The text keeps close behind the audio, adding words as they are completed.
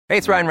Hey,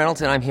 it's Ryan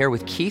Reynolds, and I'm here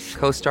with Keith,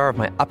 co-star of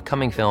my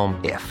upcoming film,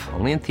 If,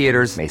 only in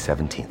theaters May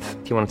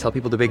 17th. Do you want to tell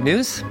people the big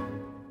news?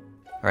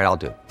 All right,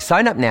 I'll do it.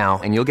 Sign up now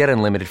and you'll get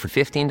unlimited for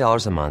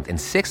 $15 a month and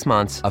 6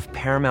 months of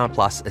Paramount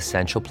Plus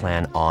Essential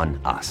Plan on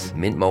us.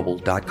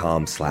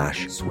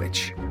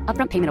 MintMobile.com/switch.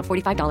 Upfront payment of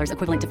 $45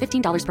 equivalent to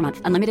 $15 per month.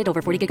 Unlimited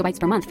over 40 gigabytes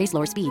per month. Face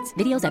lower speeds.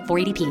 Videos at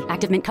 480p.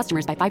 Active Mint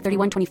customers by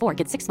 531.24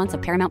 get 6 months of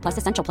Paramount Plus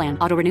Essential Plan.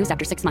 Auto renews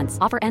after 6 months.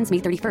 Offer ends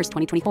May 31st,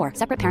 2024.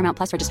 Separate Paramount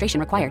Plus registration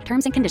required.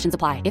 Terms and conditions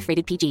apply if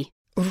rated PG.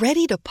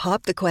 Ready to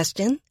pop the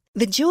question?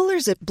 The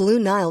jewelers at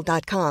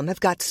BlueNile.com have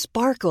got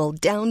sparkle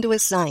down to a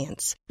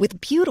science with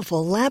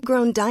beautiful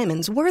lab-grown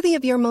diamonds worthy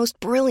of your most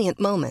brilliant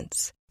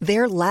moments.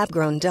 Their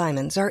lab-grown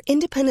diamonds are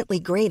independently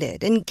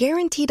graded and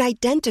guaranteed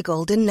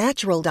identical to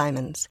natural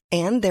diamonds,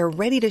 and they're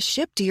ready to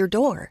ship to your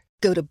door.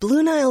 Go to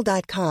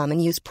BlueNile.com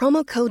and use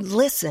promo code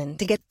LISTEN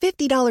to get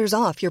 $50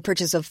 off your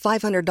purchase of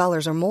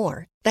 $500 or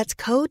more. That's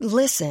code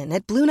LISTEN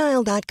at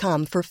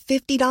BlueNile.com for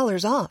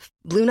 $50 off.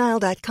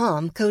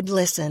 BlueNile.com, code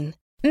LISTEN.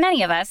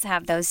 Many of us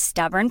have those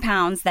stubborn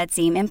pounds that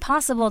seem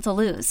impossible to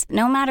lose,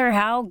 no matter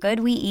how good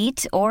we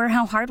eat or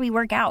how hard we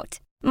work out.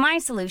 My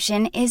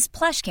solution is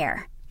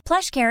PlushCare.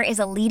 PlushCare is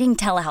a leading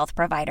telehealth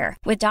provider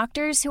with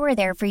doctors who are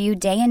there for you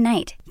day and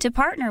night to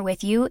partner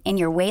with you in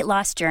your weight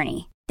loss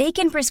journey. They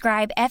can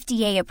prescribe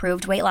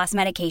FDA-approved weight loss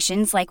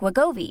medications like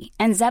Wegovy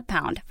and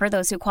Zepbound for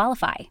those who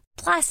qualify.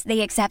 Plus,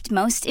 they accept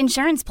most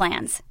insurance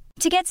plans.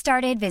 To get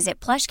started,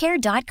 visit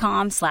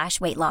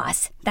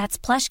plushcare.com/weightloss.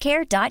 That's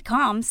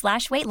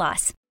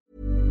plushcare.com/weightloss.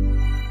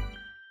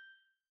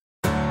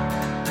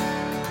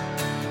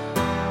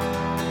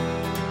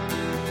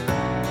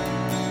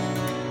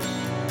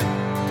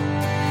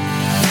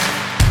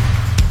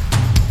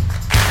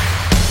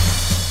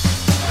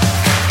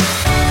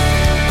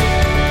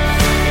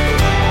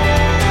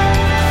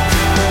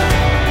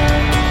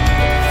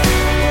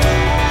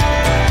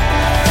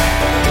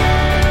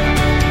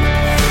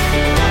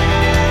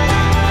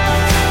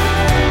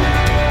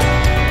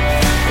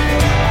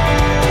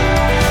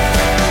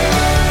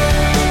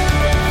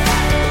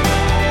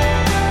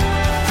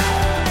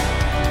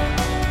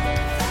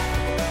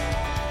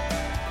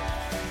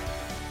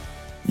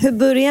 Hur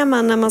börjar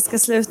man när man ska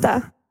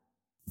sluta?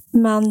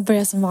 Man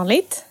börjar som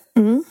vanligt.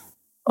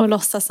 Och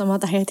låtsas som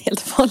att det här är ett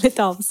helt vanligt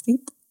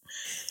avsnitt.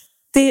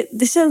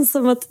 Det känns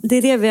som att det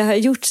är det vi har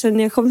gjort sedan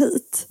jag kom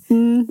hit.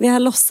 Vi har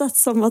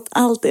låtsats som att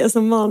allt är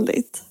som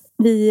vanligt.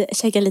 Vi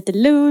käkar lite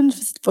lunch,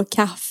 vi sitter på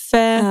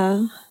kaffe,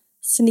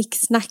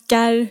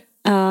 snicksnackar.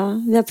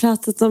 Ja, vi har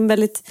pratat om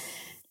väldigt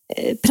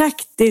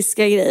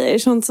praktiska grejer.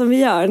 Sånt som vi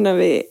gör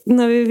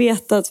när vi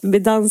vet att vi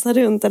dansar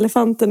runt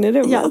elefanten i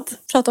rummet. Ja,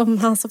 prata om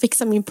han som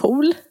fixar min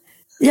pool.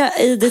 Ja,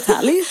 i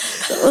detalj.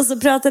 Och så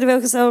pratade vi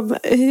också om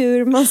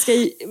hur man ska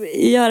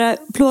göra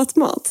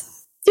plåtmat.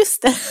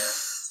 Just det.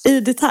 I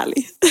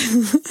detalj.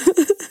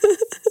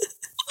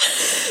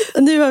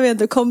 Och nu har vi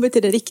ändå kommit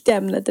till det riktiga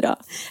ämnet idag.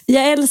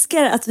 Jag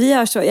älskar att vi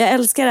gör så. Jag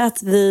älskar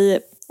att vi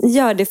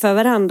gör det för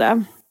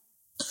varandra.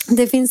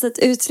 Det finns ett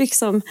uttryck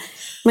som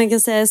man kan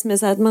säga som är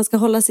så här, att man ska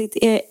hålla sitt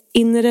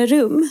inre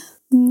rum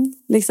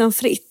liksom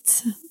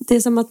fritt. Det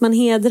är som att man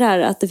hedrar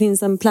att det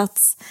finns en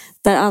plats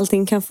där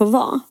allting kan få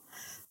vara.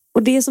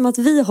 Och det är som att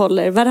vi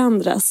håller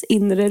varandras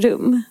inre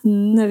rum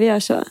när vi gör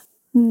så.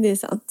 Det är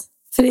sant.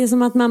 För det är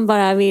som att man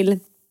bara vill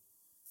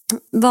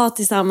vara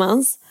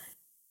tillsammans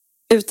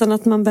utan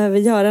att man behöver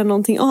göra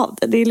någonting av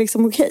det. Det är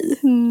liksom okej.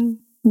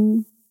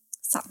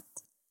 Sant.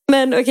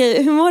 Men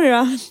okej, hur mår du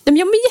då?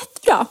 Jag mår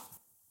jättebra.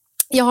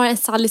 Jag har en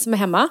Sally som är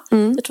hemma.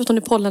 Jag tror att hon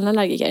är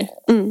pollenallergiker.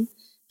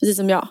 Precis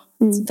som jag.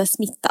 Som där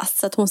smittas.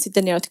 Så att hon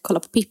sitter ner och kollar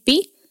på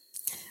Pippi.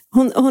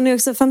 Hon är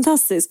också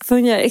fantastisk. För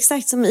hon gör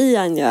exakt som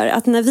Ian gör.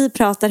 Att när vi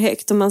pratar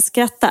högt och man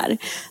skrattar,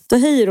 då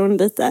höjer hon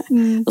lite.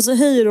 Och så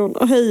höjer hon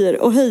och höjer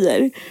och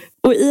höjer.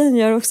 Och Ian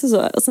gör också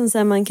så. Och sen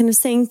säger man, kan du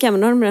sänka?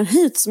 Men då har de redan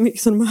höjt så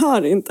mycket så de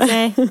hör inte.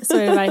 Nej, så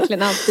är det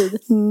verkligen alltid.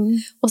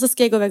 Och så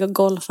ska jag gå iväg och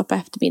golfa på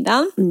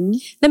eftermiddagen.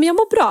 Nej, men jag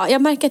mår bra.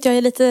 Jag märker att jag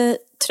är lite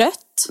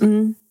trött.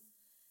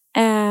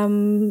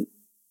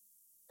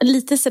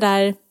 Lite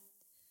sådär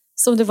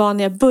som det var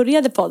när jag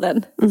började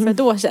podden för ett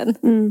år sedan.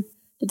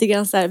 Lite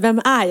grann såhär,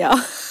 vem är jag?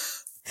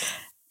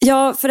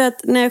 Ja, för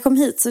att när jag kom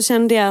hit så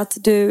kände jag att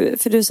du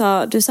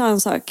sa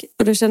en sak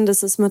och då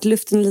kändes det som att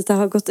luften lite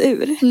har gått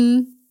ur.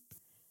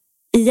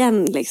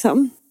 Igen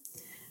liksom.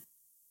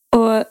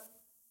 Och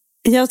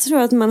jag tror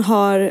att man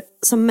har,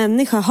 som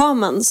människa har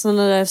man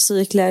sådana där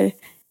cykler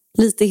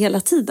lite hela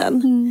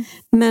tiden.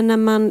 Men när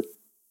man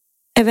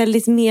är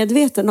väldigt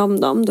medveten om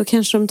dem, då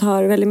kanske de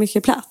tar väldigt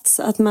mycket plats.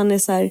 Att man är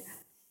så här,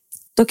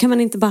 då kan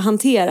man inte bara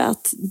hantera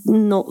att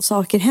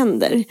saker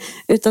händer,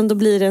 utan då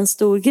blir det en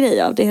stor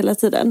grej av det hela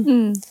tiden.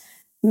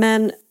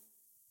 Men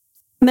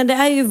det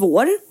är ju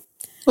vår.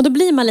 Och då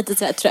blir man lite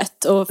så här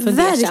trött och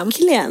fundersam.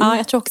 Verkligen. Ja,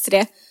 jag tror också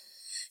det.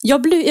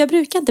 Jag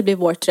brukar inte bli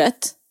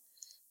vårtrött.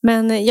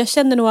 Men jag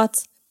känner nog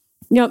att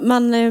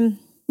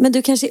men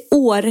du kanske är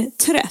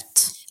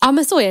årtrött. Ja,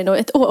 men så är det nog.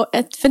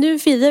 För nu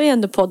firar vi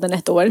ändå podden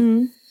ett år.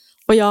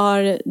 Och jag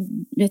har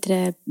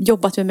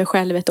jobbat med mig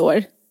själv ett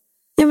år.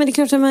 Ja, men det är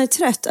klart att man är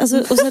trött. Alltså,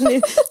 och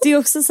sen det är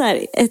också så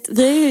här,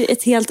 vi är ju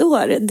ett helt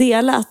år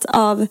delat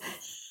av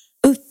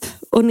upp-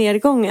 och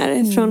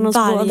nedgångar från oss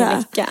varje båda.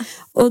 vecka.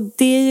 Och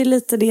det är ju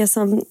lite det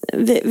som,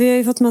 vi har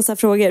ju fått massa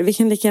frågor, vi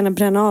kan lika gärna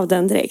bränna av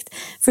den direkt.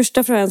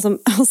 Första frågan som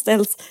har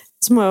ställts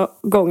så många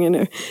gånger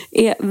nu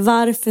är: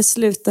 varför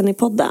slutar ni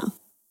podda?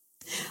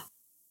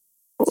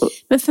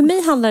 Men för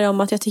mig handlar det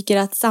om att jag tycker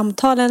att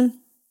samtalen,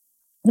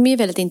 de är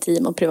väldigt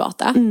intima och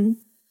privata.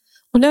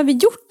 Och nu har vi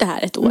gjort det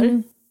här ett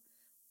år.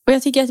 Och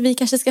jag tycker att vi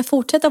kanske ska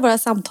fortsätta våra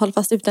samtal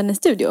fast utan en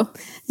studio.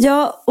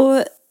 Ja,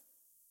 och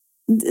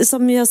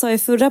som jag sa i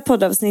förra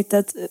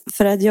poddavsnittet,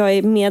 för att jag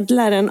är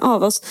medlaren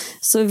av oss,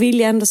 så vill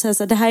jag ändå säga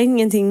så att det här är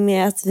ingenting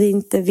med att vi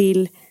inte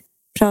vill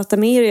prata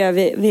med er.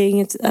 Vi är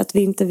inget att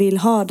vi inte vill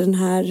ha den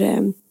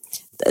här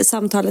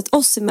samtalet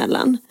oss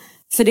emellan.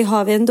 För det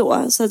har vi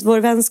ändå. Så att vår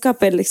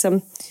vänskap är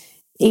liksom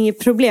inget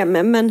problem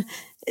med. Men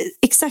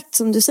exakt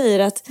som du säger,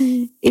 att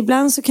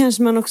ibland så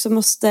kanske man också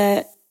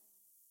måste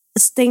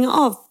stänga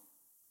av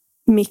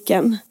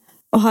micken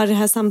och ha det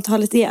här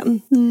samtalet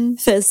igen.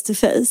 Face to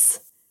face.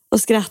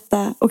 Och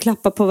skratta och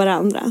klappa på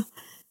varandra.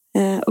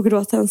 Och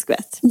gråta en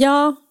skvätt.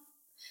 Ja.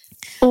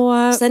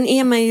 Och sen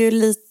är man ju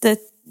lite...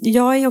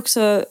 Jag är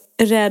också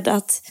rädd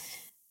att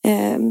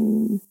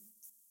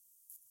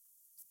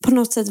på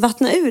något sätt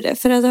vattna ur det.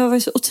 För det har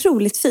varit så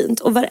otroligt fint.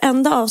 Och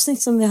varenda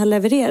avsnitt som vi har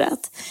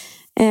levererat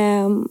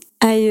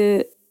är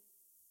ju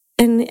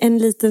en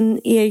liten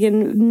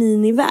egen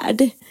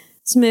minivärld.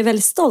 Som jag är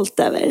väldigt stolt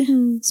över.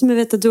 Som jag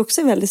vet att du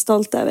också är väldigt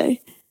stolt över.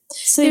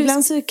 Så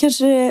ibland så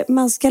kanske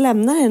man ska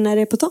lämna det när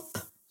det är på topp.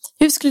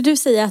 Hur skulle du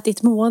säga att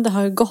ditt mående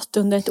har gått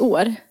under ett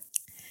år?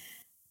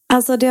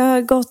 Alltså det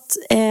har gått...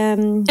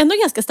 Ändå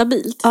ganska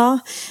stabilt. Ja,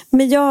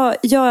 men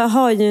jag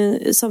har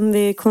ju, som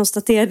vi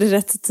konstaterade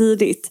rätt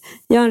tidigt,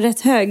 jag har en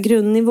rätt hög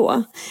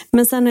grundnivå.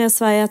 Men sen har jag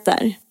svajat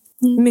där.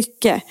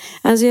 Mycket.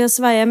 Alltså jag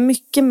svajar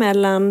mycket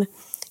mellan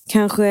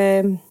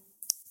kanske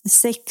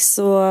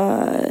 6,5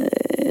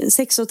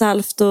 och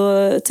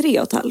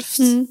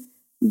 3,5.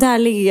 Där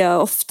ligger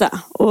jag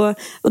ofta. Och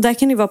där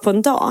kan det vara på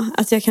en dag.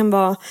 Att jag kan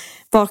vara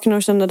vaken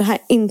och känna att det här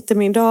är inte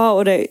min dag.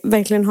 Och det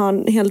verkligen ha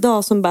en hel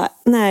dag som bara,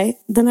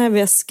 nej, den här vill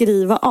jag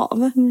skriva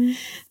av.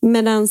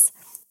 Medan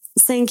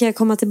sen kan jag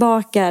komma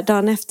tillbaka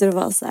dagen efter och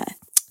vara så här,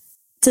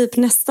 typ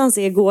nästan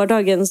se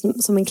gårdagen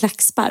som en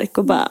klackspark.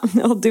 Och bara,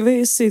 ja, det var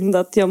ju synd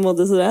att jag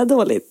mådde så där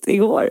dåligt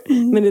igår.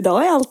 Men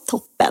idag är allt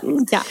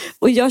toppen. Ja.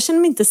 Och jag känner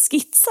mig inte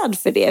skitsad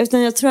för det.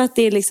 Utan jag tror att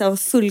det är liksom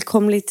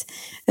fullkomligt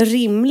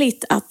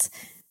rimligt att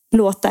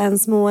låta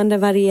ens mående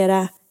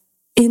variera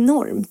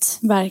enormt.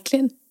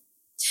 Verkligen.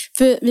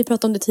 För vi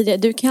pratade om det tidigare.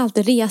 Du kan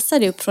alltid resa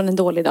dig upp från en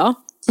dålig dag.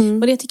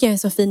 Och det tycker jag är en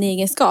så fin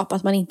egenskap.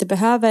 Att man inte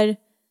behöver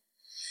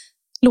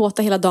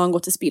låta hela dagen gå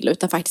till spillo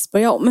utan faktiskt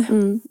börja om.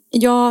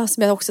 Jag,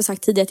 som jag också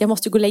sagt tidigare, att jag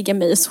måste gå och lägga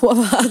mig och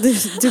sova.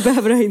 Du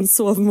behöver ha in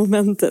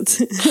sovmomentet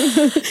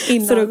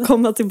för att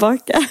komma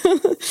tillbaka.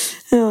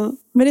 Ja.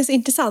 Men det är så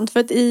intressant för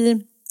att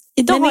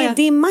idag men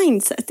det är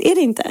mindset, är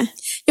det inte?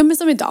 Ja, men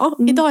som idag.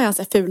 Idag är jag en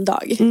sån här ful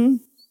dag.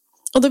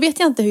 Och då vet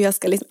jag inte hur jag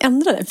ska liksom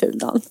ändra den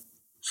fuldagen.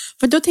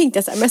 För då tänkte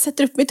jag så här, men jag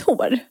sätter upp mitt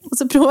hår och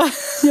så provar.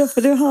 Ja,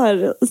 för du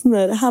har sån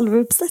här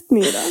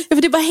halvuppsättning idag. Ja,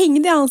 för det bara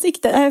hängde i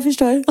ansiktet. Ja, jag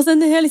förstår. Och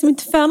sen har jag liksom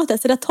inte fönat det,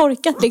 så det har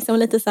torkat liksom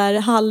lite så här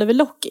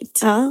halvlockigt.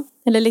 Ja.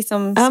 Eller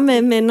liksom... Ja,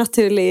 med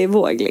naturlig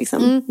våg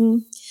liksom.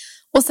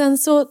 Och sen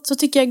så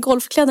tycker jag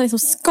golfkläderna liksom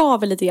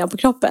skaver lite grann på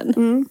kroppen.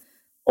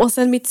 Och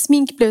sen mitt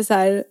smink blev så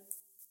här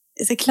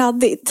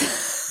kladdigt.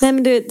 Nej,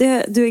 men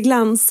du är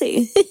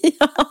glansig.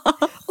 Ja.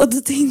 Och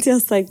då tänkte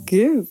jag så här,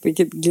 gud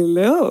vilket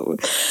glow.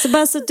 Så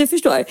bara så att du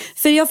förstår.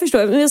 För jag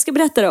förstår, men jag ska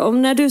berätta då.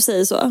 Om när du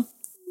säger så,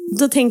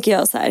 då tänker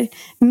jag så här.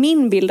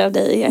 Min bild av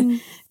dig är,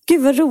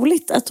 gud vad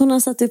roligt att hon har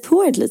satt upp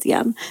håret lite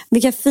grann.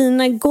 Vilka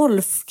fina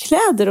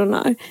golfkläder hon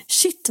har.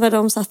 Shit vad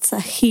de satt så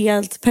här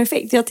helt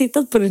perfekt. Jag har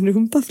tittat på din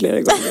rumpa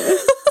flera gånger.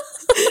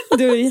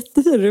 Du har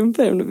jättefin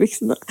rumpa i de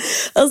byxorna.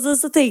 Och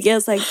så tänker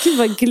jag så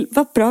här, gud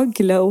vad bra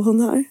glow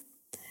hon har.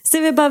 Så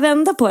vi bara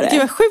vända på det. Det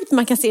var sjukt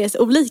man kan se det så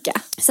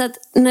olika. Så att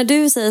när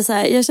du säger så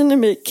här, jag känner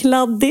mig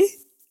kladdig,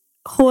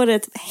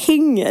 håret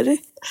hänger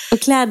och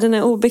kläderna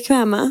är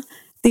obekväma.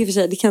 Det är för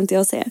sig, det kan inte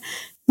jag säga.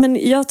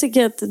 Men jag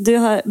tycker att du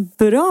har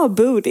bra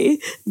booty,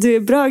 du är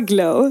bra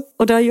glow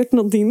och du har gjort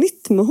någonting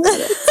nytt med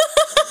håret.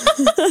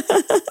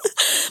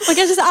 Man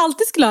kanske så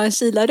alltid skulle ha en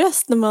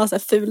kylarröst när man har så här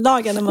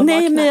fuldagar när man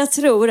vaknar. Nej, men jag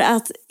tror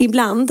att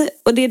ibland,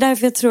 och det är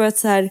därför jag tror att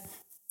så här,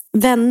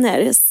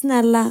 vänner,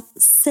 snälla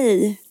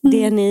säg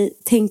det ni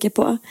tänker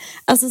på.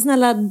 Alltså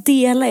snälla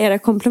dela era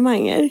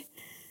komplimanger.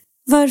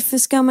 Varför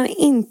ska man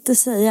inte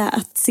säga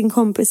att sin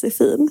kompis är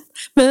fin?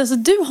 Men alltså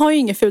du har ju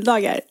inga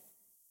fuldagar.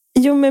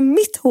 Jo, men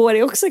mitt hår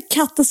är också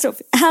katastrof.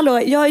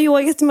 Hallå, jag har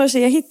yogat i morse,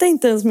 jag hittar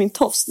inte ens min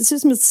tofs. Det ser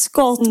ut som ett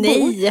skatbo.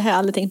 Nej, jag har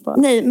aldrig tänkt på.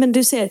 Nej, men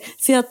du ser,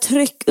 för jag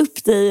tryck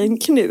upp dig i en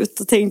knut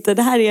och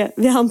tänkte,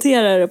 vi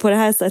hanterar det på det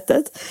här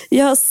sättet.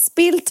 Jag har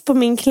spilt på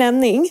min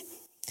klänning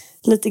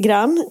lite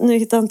grann, nu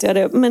hittar inte jag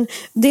det, men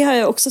det har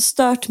jag också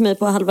stört mig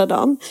på halva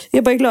dagen. Jag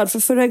är bara glad, för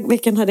förra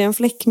veckan hade jag en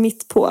fläck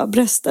mitt på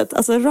bröstet,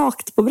 alltså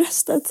rakt på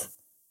bröstet.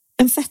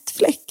 en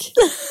fettfläck.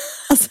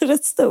 Alltså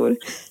rätt stor.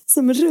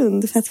 Som en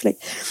rund fettfläck.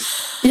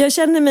 Jag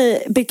känner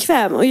mig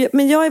bekväm.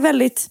 Men jag är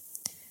väldigt...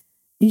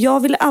 Jag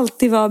vill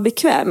alltid vara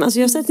bekväm. Alltså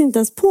jag sätter inte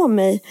ens på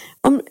mig.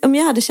 Om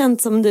jag hade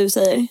känt som du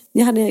säger.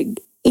 Jag hade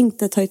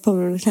inte tagit på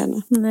mig de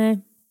kläderna. Nej,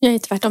 jag är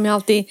tvärtom. Jag har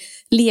alltid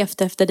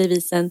levt efter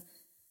devisen.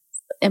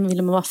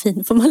 Vill man vara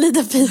fin får man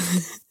lida fin.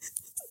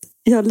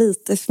 Jag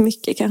lite för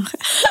mycket kanske.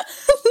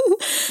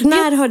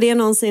 När har det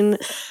någonsin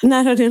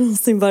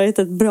varit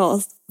ett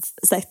bra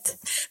sätt?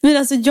 Men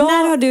alltså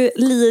När har du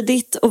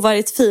lidit och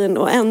varit fin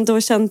och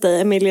ändå känt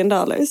dig $1 million?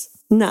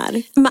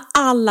 När? Med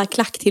alla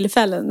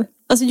klacktillfällen.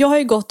 Alltså jag har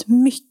ju gått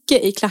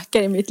mycket i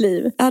klackar i mitt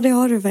liv. Ja, det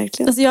har du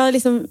verkligen. Alltså jag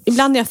liksom,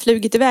 ibland när jag har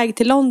flugit iväg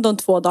till London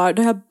 2 dagar,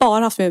 då har jag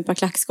bara haft med ett par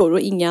klackskor och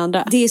inga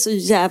andra. Det är så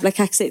jävla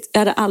kaxigt. Jag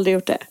hade aldrig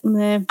gjort det.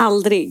 Nej.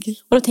 Aldrig.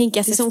 Och då tänker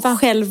jag det är som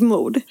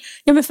självmord.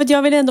 Ja, men för att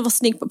jag vill ändå vara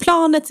snygg på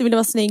planet, så vill jag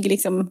vara snygg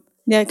liksom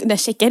när jag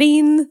checkar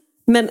in.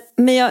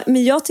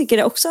 Men jag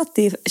tycker också att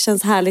det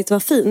känns härligt att vara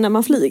fin när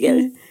man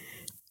flyger.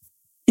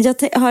 Jag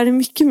har en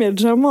mycket mer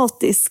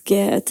dramatisk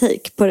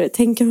take på det.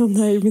 Tänker om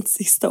det här är mitt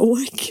sista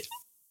åk.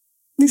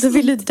 Så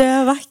vill du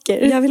dö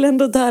vacker. Jag vill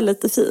ändå dö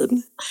lite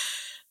fin.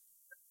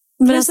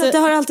 Men alltså, det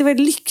har alltid varit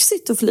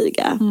lyxigt att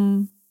flyga.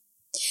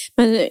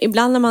 Men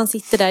ibland när man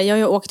sitter där, jag har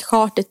ju åkt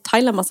charter till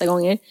Thailand massa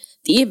gånger.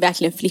 Det är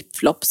verkligen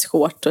flipflops,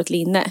 short och ett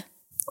linne.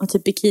 Och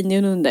typ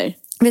bikini under.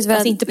 Vet du vad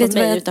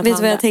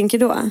jag tänker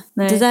då?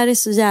 Nej. Det där är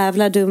så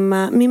jävla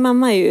dumma. Min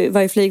mamma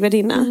var ju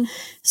flygvärdinna.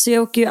 Så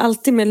jag åker ju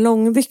alltid med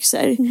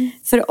långbyxor.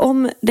 För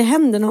om det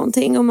händer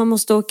någonting, om man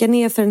måste åka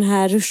ner för den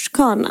här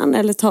rutschkanan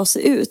eller ta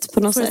sig ut på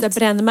något sätt. Får du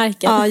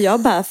brännmärken? Ja, jag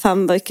bara,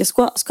 fan vad mycket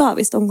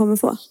skavis de kommer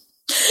få.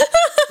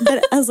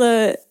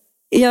 Alltså,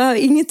 jag har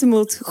inget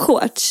emot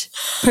shorts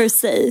per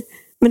se.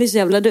 Men det är så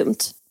jävla dumt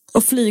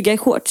att flyga i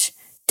shorts.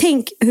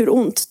 Tänk hur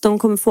ont de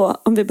kommer få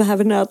om vi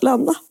behöver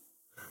nödlanda.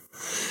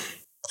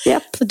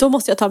 Yep. Då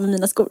måste jag ta med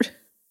mina skor.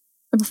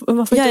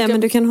 Ja,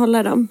 men du kan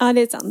hålla dem. Ja,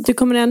 det är sant. Du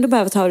kommer ändå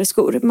behöva ta av dig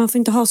skor. Man får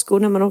inte ha skor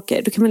när man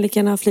åker. Då kan man lika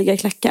gärna flyga i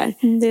klackar.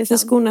 Det är för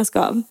skorna ska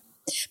av.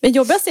 Men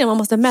jobbigast är om man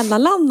måste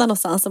mellanlanda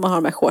någonstans om man har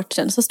de här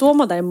shortsen. Så står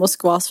man där i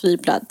Moskvas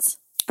flygplats.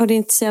 Och det är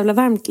inte så jävla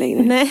varmt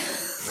längre. Nej.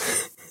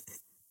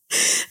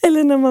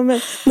 Eller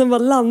när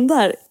man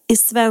landar i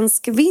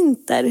svensk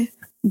vinter.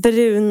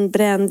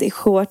 Brunbränd i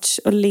shorts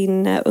och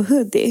linne och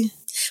hoodie.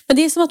 Men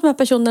det är som att de här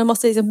personerna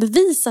måste liksom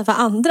bevisa för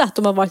andra att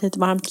de har varit i ett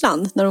varmt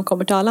land när de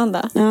kommer till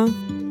Arlanda. Ja.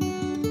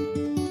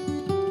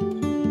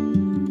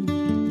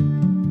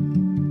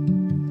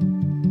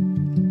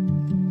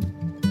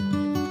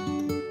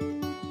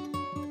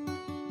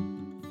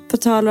 På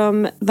tal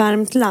om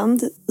varmt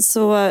land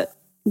så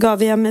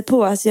gav jag mig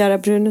på att göra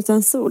brun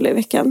utan sol i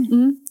veckan.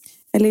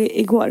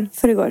 Eller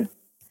förrgår.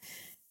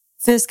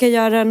 För jag ska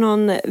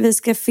vi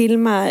ska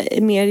filma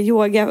mer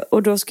yoga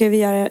och då ska vi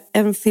göra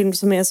en film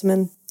som är som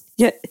en...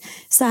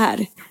 Så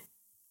här.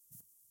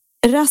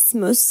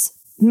 Rasmus,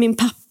 min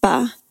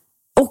pappa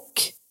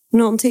och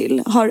någon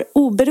till har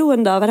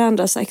oberoende av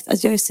varandra sagt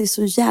att jag ser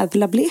så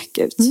jävla blek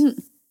ut.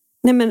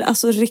 Nej, men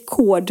alltså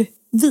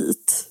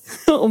rekordvit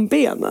om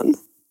benen.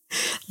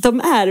 De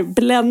är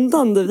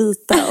bländande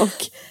vita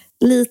och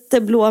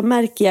lite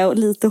blåmärkiga och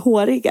lite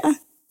håriga.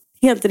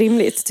 Helt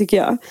rimligt tycker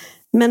jag.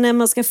 Men när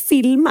man ska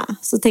filma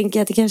så tänker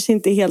jag att det kanske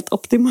inte är helt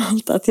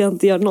optimalt att jag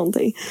inte gör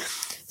någonting.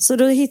 Så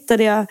då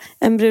hittade jag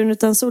en brun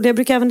utan sol. Jag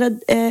brukar använda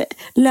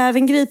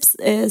Löwengrips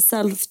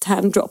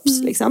self-tan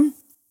drops liksom.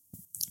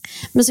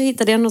 Men så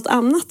hittade jag något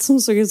annat som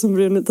såg ut som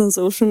brun utan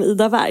sol från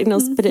Ida Varg.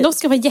 De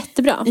ska vara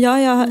jättebra.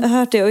 Ja, jag har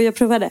hört det och jag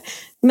provade.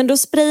 Men då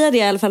sprayade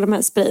jag i alla fall de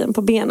här sprayen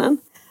på benen.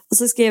 Och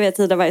så skrev jag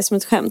till Ida Varg som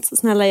ett skämt.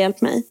 Snälla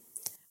hjälp mig.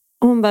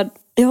 Och hon bara,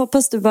 jag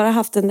hoppas du bara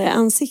haft den där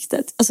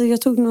ansiktet. Alltså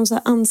jag tog någon så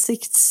här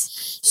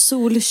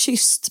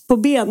ansiktssolkysst på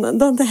benen.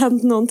 Det har inte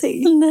hänt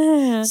någonting.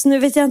 Nej. Så nu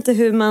vet jag inte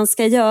hur man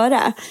ska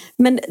göra.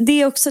 Men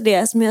det är också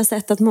det som jag har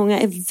sett att många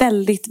är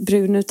väldigt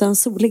brun utan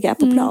soliga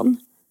på plan.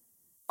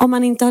 Om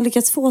man inte har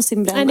lyckats få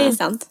sin bränna. Nej, det är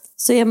sant.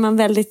 Så är man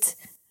väldigt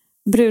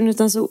brun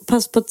utan sol.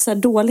 Pass på ett så här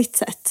dåligt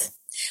sätt.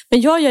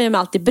 Men jag gör ju mig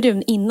alltid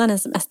brun innan en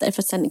semester.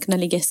 För att sen kunna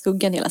ligga i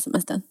skuggan hela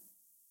semestern.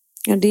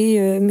 Ja, det är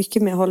ju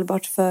mycket mer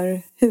hållbart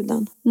för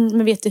huden.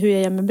 Men vet du hur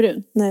jag gör med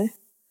brun? Nej.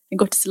 Jag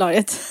går till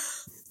solariet.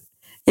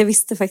 Jag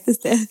visste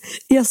faktiskt det.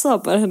 Jag sa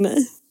bara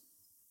nej.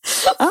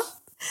 Ja.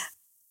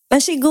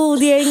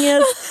 Varsågod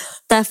gänget.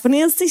 Där får ni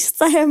en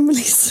sista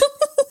hemlis.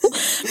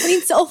 Men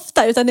inte så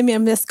ofta, utan det är mer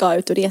om jag ska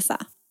ut och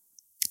resa.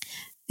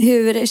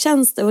 Hur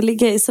känns det att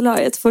ligga i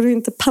solariet? Får du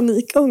inte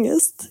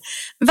panikångest?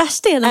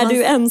 Värsta är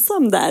du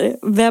ensam där?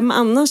 Vem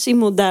annars i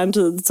modern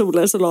tid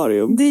solar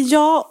solarium? Det är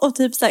jag och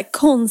typ så här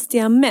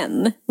konstiga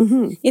män.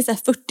 I så här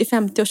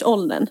 40-50 års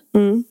åldern.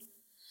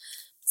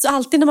 Så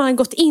alltid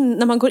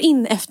när man går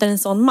in efter en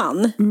sån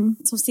man.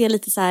 Som ser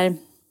lite så här...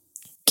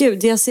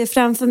 Gud, jag ser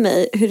framför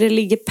mig hur det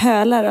ligger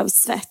pölar av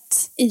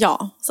svett.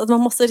 Ja, så att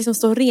man måste liksom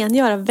stå och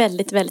rengöra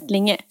väldigt, väldigt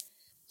länge.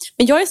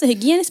 Men jag är så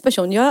hygienisk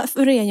person. Jag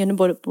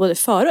rengör både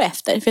före och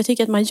efter. För jag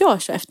tycker att man gör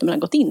så efter man har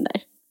gått in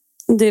där.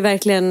 Det är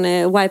verkligen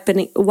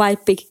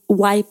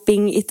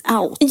wiping it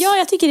out. Ja,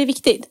 jag tycker det är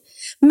viktigt.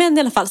 Men i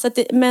alla fall. Så att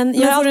men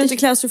får du inte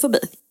klaustrofobi?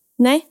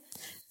 Nej.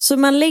 Så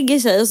man lägger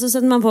sig och så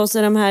sätter man på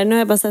sig de här, nu har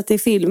jag bara sett det i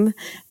film,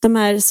 de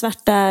här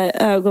svarta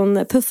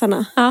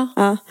ögonpuffarna.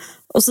 Ja.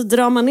 Och så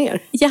drar man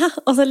ner. Ja,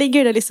 och så ligger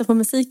du där och lyssnar på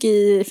musik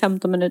i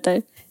 15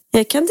 minuter.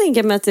 Jag kan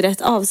tänka mig att det är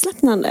rätt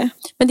avslappnande.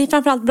 Men det är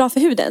framförallt bra för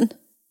huden.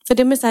 För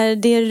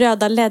det är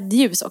röda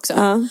LED-ljus också.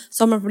 Ja.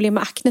 Så om man har problem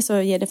med akne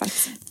så ger det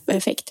faktiskt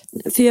effekt.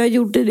 För jag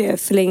gjorde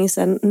det för länge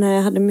sedan när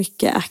jag hade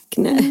mycket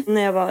akne.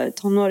 När jag var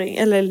tonåring,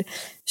 eller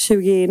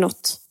 20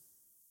 något.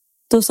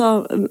 Då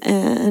sa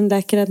en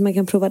läkare att man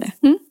kan prova det.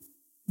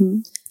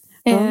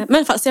 Ja.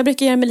 Men fast jag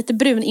brukar göra mig lite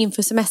brun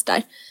inför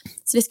semester.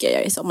 Så det ska jag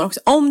göra i sommar också.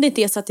 Om det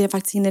inte är så att jag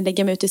faktiskt hinner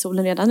lägga mig ut i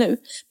solen redan nu.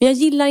 Men jag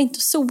gillar inte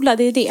att sola,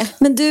 det är det.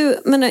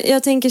 Men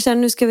jag tänker så här,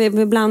 nu ska vi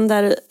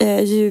blanda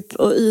djup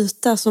och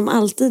yta som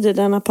alltid i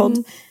denna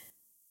podd.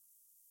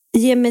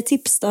 Ge mig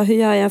tips då, hur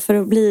gör jag för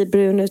att bli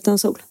brun utan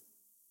sol?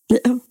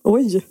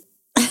 Oj!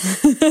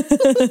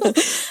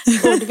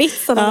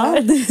 Ordvitsarna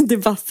det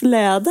bara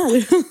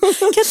flödar.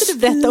 Kan inte du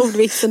berätta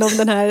ordvitsen om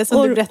den här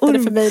som du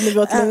berättade för mig när vi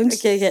åt lunch?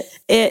 Okay.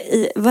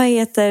 Vad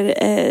heter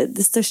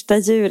det största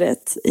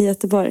djuret i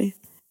Göteborg?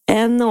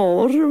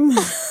 Enorm.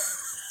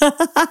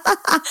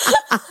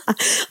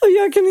 Och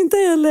jag kan inte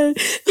heller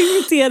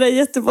imitera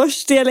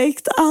Göteborgs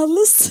dialekt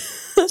alls.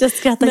 Jag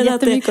skrattar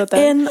jättemycket åt det.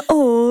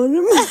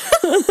 Enorm.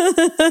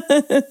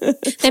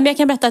 Nej, men jag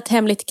kan berätta ett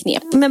hemligt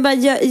knep. Men bara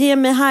ge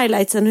mig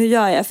highlightsen, hur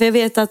gör jag? För jag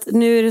vet att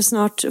nu är det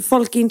snart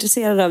folk är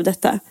intresserade av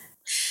detta.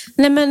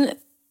 Nej, men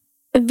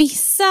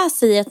vissa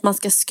säger att man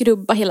ska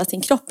skrubba hela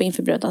sin kropp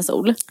inför brötans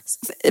sol.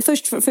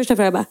 Första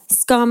frågan bara,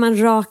 ska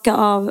man raka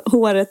av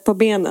håret på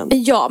benen?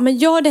 Ja, men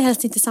gör det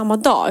helst inte samma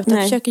dag.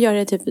 Utan försöker göra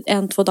det typ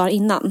 1-2 dagar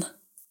innan.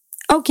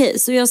 Okej,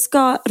 så jag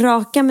ska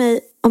raka mig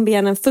om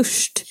benen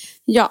först?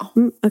 Ja.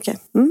 Okej.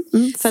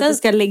 För att det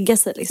ska lägga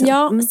sig liksom.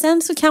 Ja,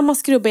 sen så kan man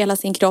skrubba hela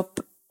sin kropp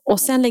och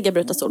sen lägga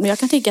brutna sol. Men jag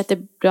kan tycka att det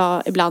är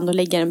bra ibland att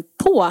lägga den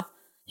på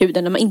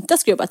huden när man inte har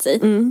skrubbat sig.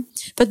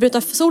 För att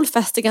brutna sol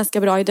fäster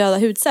ganska bra i döda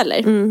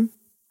hudceller.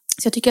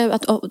 Så jag tycker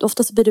att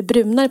oftast blir det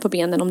brunare på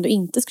benen om du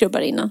inte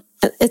skrubbar innan.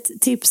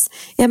 Ett tips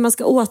är att man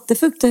ska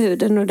återfukta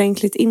huden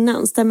ordentligt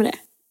innan, stämmer det?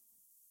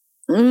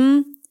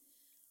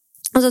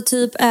 Alltså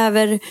typ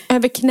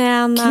över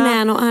knän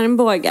och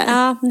armbågar.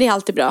 Ja, det är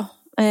alltid bra.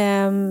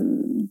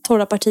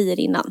 Torra partier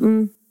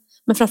innan.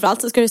 Men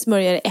framförallt så ska du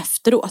smörja det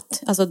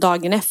efteråt. Alltså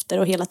dagen efter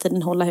och hela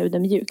tiden hålla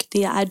huden mjuk.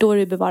 Det är då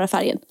du bevarar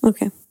färgen.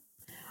 Okej.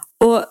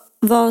 Och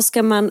vad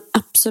ska man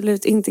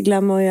absolut inte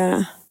glömma att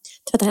göra?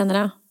 Tvätta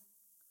händerna.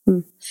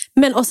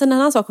 Men och sen en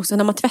annan sak också,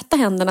 när man tvättar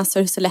händerna så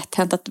är det så lätt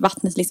hänt att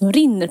vattnet liksom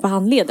rinner på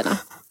handlederna.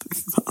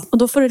 Och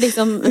då får du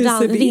liksom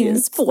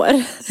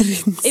rinnspår.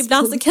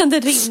 Ibland så kan det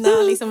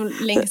rinna liksom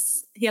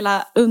längs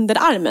hela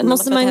underarmen.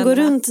 Måste man gå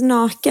runt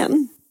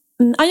naken?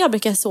 Ja, jag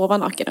brukar sova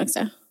naken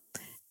också.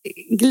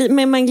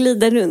 Men man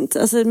glider runt,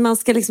 alltså man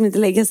ska liksom inte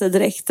lägga sig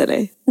direkt,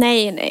 eller?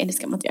 Nej, det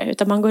ska man inte göra.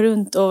 Utan man går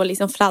runt och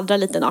liksom fladdrar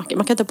lite naken.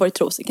 Man kan ta på dig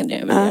trosor, kan det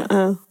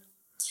göra.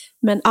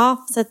 Men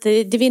ja, så att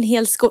det var en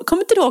hel skål.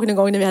 Kommer inte du ihåg någon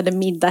gång när vi hade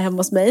middag hemma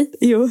hos mig?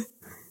 Jo.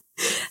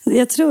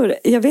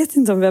 Jag vet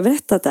inte om vi har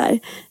berättat det här.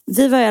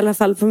 Vi var i alla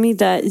fall på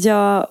middag,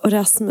 jag och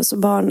Rasmus och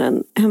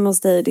barnen hemma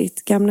hos dig i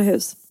ditt gamla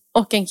hus.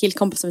 Och en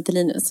killkompis som heter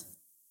Linus.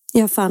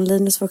 Ja, fan,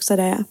 Linus var också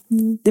där, ja.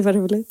 Det var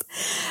roligt.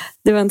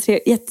 Det var en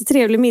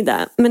jättetrevlig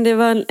middag. Men det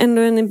var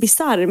ändå en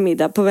bizarr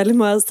middag på väldigt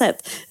många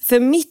sätt. För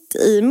mitt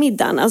i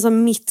middagen, alltså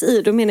mitt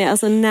i, då menar jag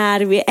alltså när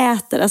vi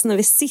äter, alltså när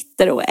vi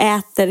sitter och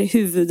äter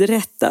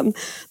huvudrätten,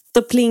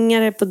 då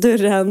plingar det på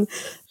dörren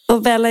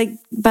och Bella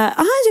bara,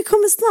 jag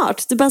kommer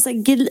snart. Du bara så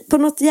här, på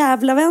något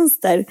jävla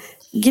vänster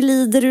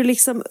glider du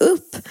liksom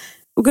upp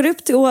och går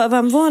upp till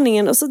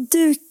ovanvåningen och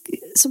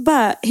så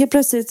bara helt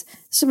plötsligt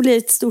så blir det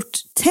ett stort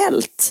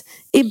tält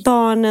i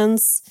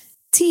barnens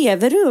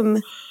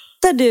tv-rum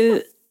där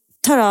du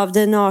tar av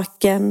dig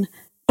naken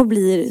och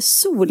blir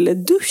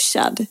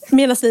solduschad.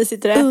 Medan vi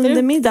sitter och äter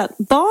under middagen.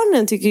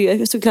 Barnen tycker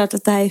ju såklart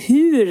att det här är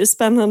hur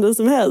spännande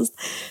som helst.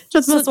 För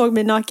att man såg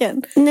mig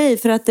naken? Nej,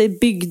 för att det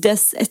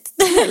byggdes ett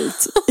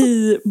tält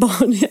i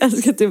barn. Jag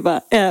älskar att du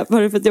bara,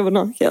 var det för att jag var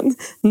naken?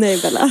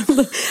 Nej, Bella.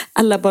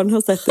 Alla barn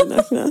har sett det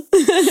nakna.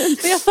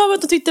 Men jag för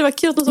att du tyckte det var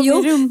kul att de såg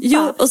min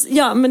rumpa.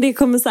 Ja, men det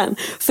kommer sen.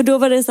 För då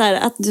var det så här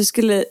att du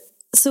skulle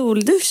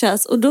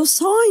solduschas och då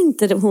sa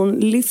inte hon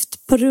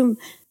lyft på rum.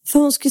 För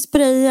hon skulle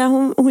spraya,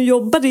 hon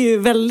jobbade ju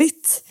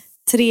väldigt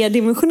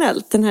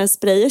tredimensionellt, den här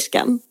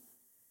sprayerskan.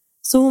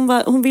 Så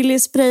hon ville ju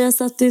spraya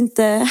så att du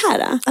inte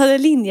här. Hade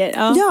linjer,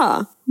 ja.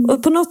 Ja,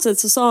 och på något sätt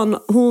så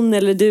sa hon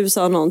eller du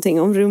sa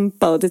någonting om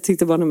rumpa och det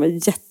tyckte barnen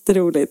var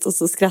jätteroligt och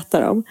så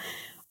skrattade de.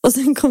 Och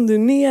sen kom du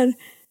ner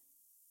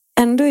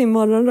ändå i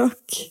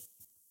morgonrock.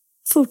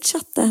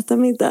 Fortsatte äta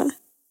middag.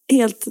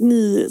 Helt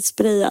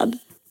nysprayad.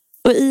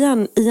 Och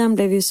Ian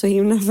blev ju så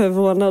himla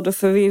förvånad och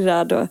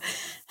förvirrad och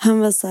han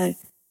var så här: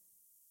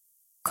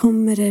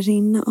 kommer det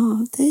rinna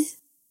av dig?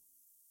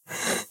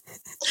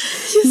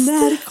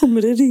 När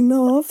kommer det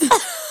rinna av?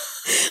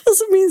 Och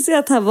så minns jag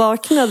att han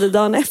vaknade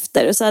dagen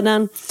efter och så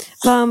hade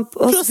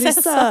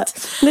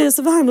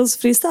så var han hos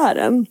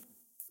frisören.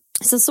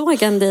 Så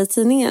såg han det i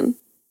tidningen.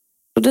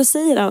 Och då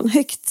säger han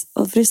högt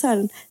och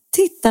frisören: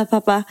 titta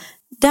pappa,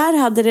 där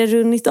hade det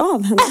runnit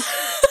av henne.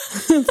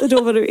 För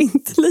då var du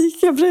inte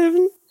lika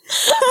brun.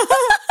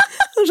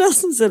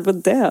 Rasmus höll på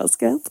att dö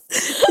skratt.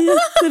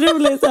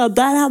 Jätteroligt. Ja,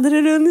 där hade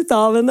det runnit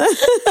av henne.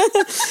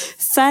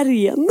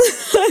 Färgen.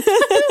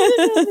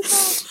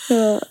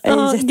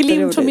 Ja,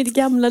 glimt från mitt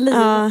gamla liv.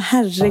 Ja,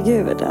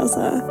 herregud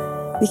alltså.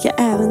 Vilka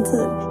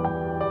äventyr.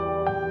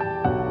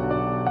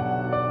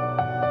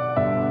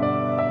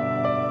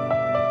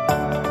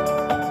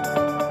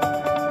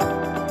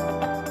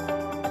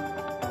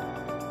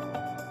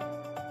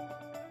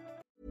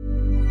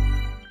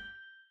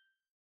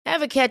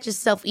 Ever catch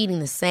yourself eating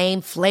the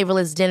same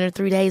flavorless dinner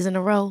 3 days in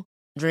a row?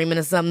 Dreaming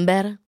of something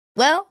better?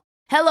 Well,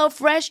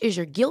 HelloFresh is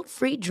your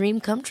guilt-free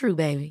dream come true,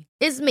 baby.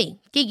 It's me,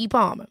 Keke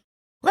Palmer.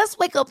 Let's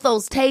wake up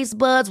those taste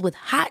buds with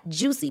hot,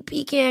 juicy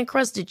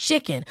pecan-crusted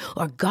chicken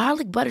or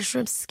garlic butter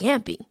shrimp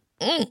scampi.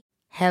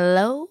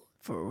 Hello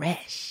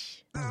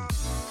Fresh.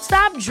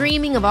 Stop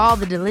dreaming of all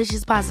the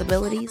delicious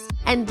possibilities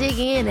and dig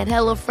in at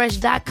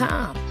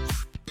HelloFresh.com.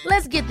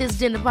 Let's get this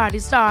dinner party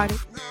started.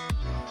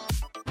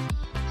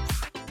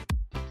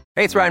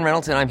 Hey, it's Ryan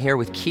Reynolds, and I'm here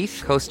with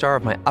Keith, co-star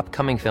of my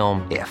upcoming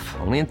film, If,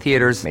 only in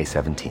theaters May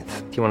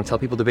 17th. Do you want to tell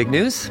people the big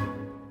news?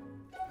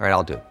 All right,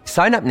 I'll do it.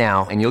 Sign up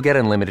now and you'll get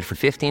unlimited for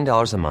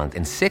 $15 a month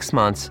and 6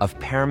 months of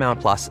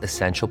Paramount Plus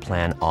Essential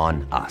Plan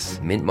on us.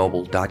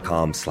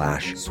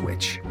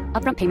 MintMobile.com/switch.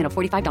 Upfront payment of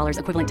 $45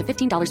 equivalent to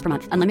 $15 per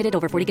month. Unlimited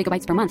over 40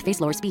 gigabytes per month. Face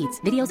lower speeds.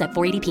 Videos at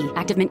 480p.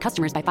 Active Mint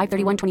customers by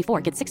 531.24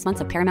 get 6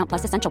 months of Paramount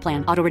Plus Essential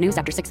Plan. Auto renews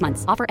after 6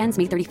 months. Offer ends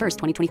May 31st,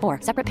 2024.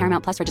 Separate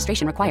Paramount Plus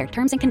registration required.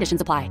 Terms and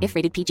conditions apply if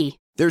rated PG.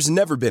 There's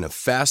never been a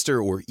faster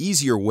or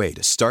easier way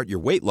to start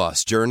your weight loss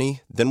journey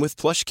than with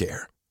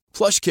PlushCare.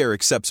 PlushCare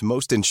accepts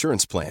most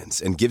insurance plans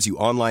and gives you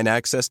online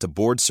access to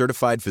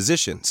board-certified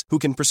physicians who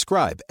can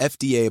prescribe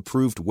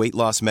FDA-approved weight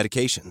loss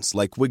medications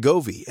like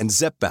Wegovy and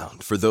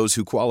Zepbound for those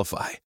who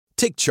qualify.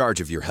 Take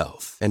charge of your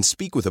health and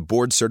speak with a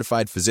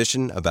board-certified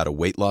physician about a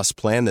weight loss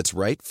plan that's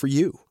right for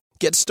you.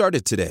 Get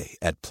started today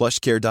at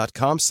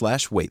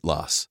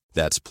plushcare.com/weightloss.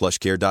 That's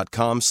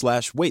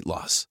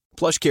plushcare.com/weightloss.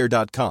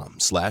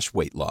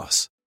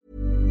 plushcare.com/weightloss.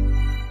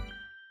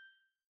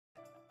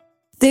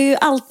 Det har ju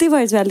alltid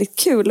varit väldigt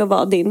kul att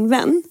vara din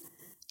vän.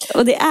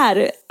 Och det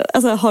är,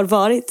 alltså har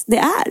varit,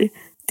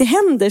 det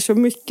händer så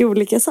mycket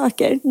olika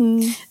saker.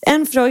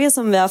 En fråga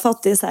som vi har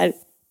fått är så här,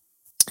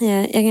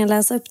 jag kan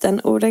läsa upp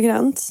den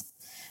ordagrant.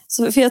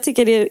 Så, för jag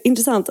tycker det är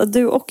intressant att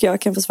du och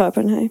jag kan få svara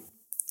på den här.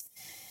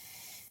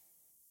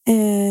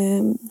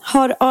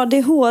 Har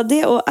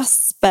ADHD och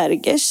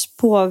Aspergers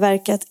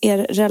påverkat er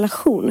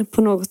relation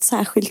på något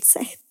särskilt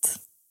sätt?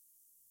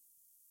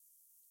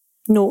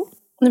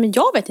 Nej, men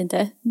jag vet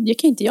inte.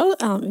 Det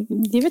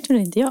vet väl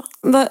inte jag.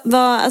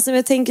 Alltså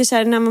jag tänker så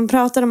här, när man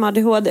pratar om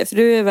ADHD, för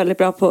du är väldigt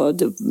bra på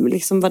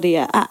liksom vad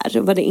det är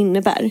och vad det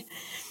innebär.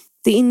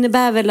 Det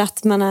innebär väl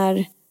att man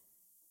är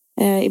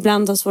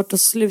ibland har svårt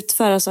att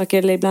slutföra saker,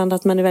 eller ibland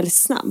att man är väldigt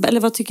snabb. Eller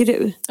vad tycker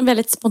du?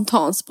 Väldigt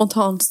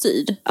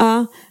spontanstyrd.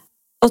 Ja.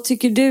 Och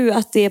tycker du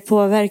att det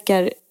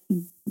påverkar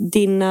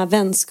dina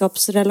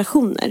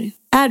vänskapsrelationer?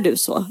 Är du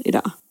så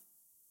idag?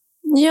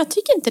 Jag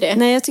tycker inte det.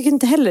 Nej, jag tycker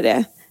inte heller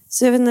det.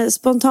 Så jag vet inte,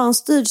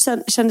 spontanstyrd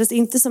kändes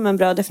inte som en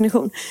bra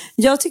definition.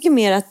 Jag tycker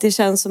mer att det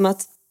känns som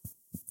att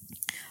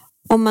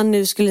om man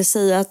nu skulle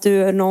säga att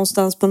du är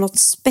någonstans på något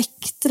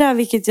spektra,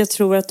 vilket jag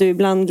tror att du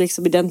ibland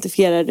liksom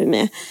identifierar dig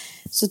med,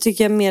 så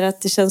tycker jag mer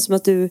att det känns som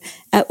att du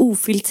är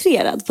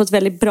ofiltrerad på ett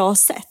väldigt bra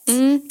sätt.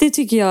 Det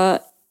tycker jag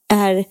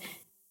är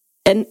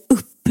en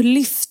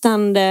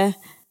upplyftande,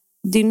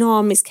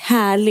 dynamisk,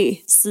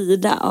 härlig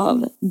sida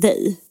av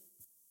dig.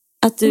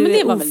 Att du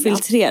är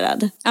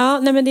ofiltrerad. Ja,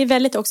 nej, men det är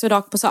väldigt också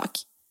rakt på sak.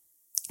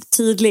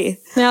 Tydlig.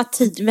 Ja,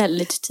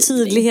 väldigt tydlig.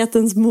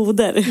 Tydlighetens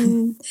moder.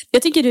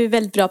 Jag tycker du är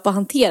väldigt bra på att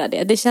hantera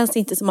det. Det känns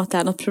inte som att det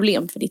är något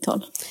problem för ditt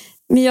håll.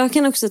 Men jag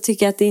kan också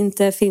tycka att det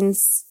inte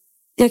finns...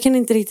 Jag kan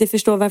inte riktigt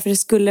förstå varför det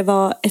skulle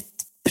vara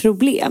ett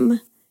problem.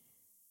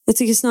 Jag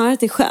tycker snarare att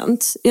det är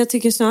skönt. Jag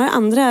tycker snarare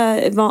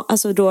andra...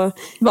 Alltså då,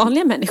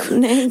 vanliga människor.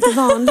 Nej, inte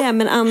vanliga,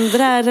 men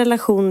andra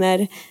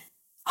relationer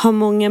har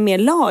många mer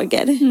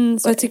lager.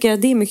 Och jag tycker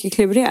att det är mycket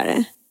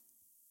klurigare.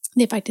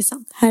 Det är faktiskt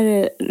sant. Här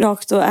är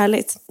rakt och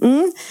ärligt.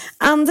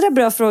 Andra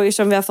bra frågor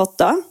som vi har fått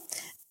då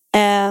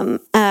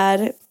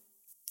är...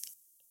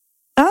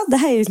 Ja, det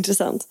här är ju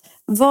intressant.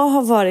 Vad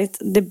har varit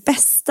det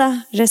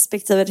bästa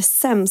respektive det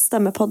sämsta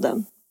med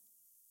podden?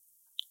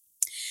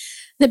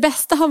 Det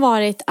bästa har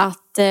varit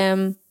att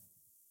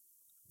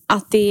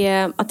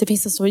det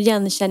finns en stor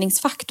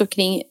igenkänningsfaktor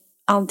kring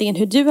antingen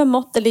hur du har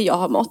mått eller jag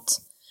har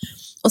mått.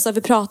 Och så har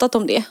vi pratat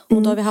om det.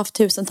 Och då har vi haft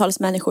tusentals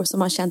människor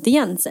som har känt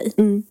igen sig.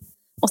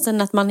 Och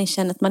sen att man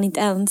känner att man inte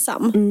är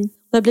ensam.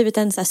 Det har blivit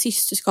en så här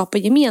systerskap och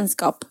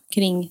gemenskap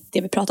kring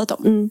det vi pratat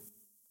om.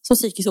 Som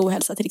psykisk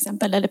ohälsa till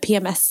exempel. Eller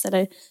PMS.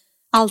 Eller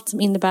allt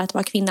som innebär att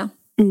vara kvinna.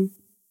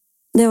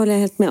 Det håller jag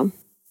helt med om.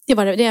 Det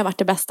har varit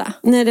det bästa.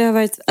 Nej, det har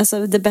varit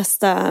alltså, det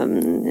bästa.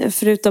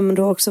 Förutom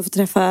då också få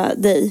träffa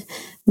dig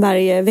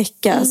varje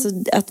vecka. Alltså,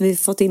 att vi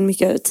fått in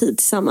mycket tid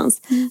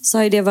tillsammans. Så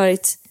har det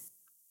varit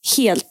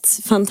helt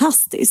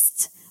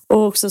fantastiskt.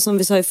 Och också som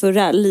vi sa i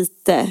förra,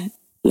 lite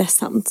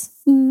ledsamt.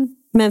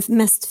 Men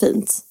mest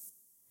fint.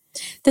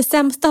 Det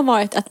sämsta har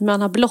varit att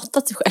man har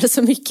blottat sig själv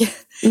så mycket.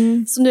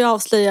 Så nu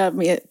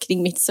avslöjar jag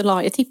kring mitt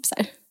solarietips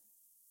här.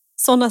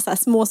 Sådana så här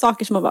små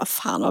saker som man bara,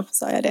 fan varför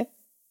sa jag det?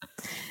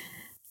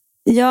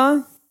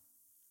 Ja.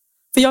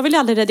 För jag vill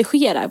aldrig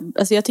redigera.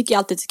 Alltså jag tycker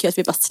alltid det är kul att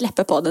vi bara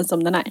släpper podden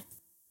som den är.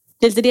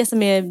 Det är lite det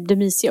som är det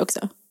mysiga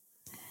också.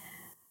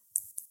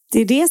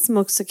 Det är det som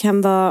också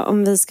kan vara,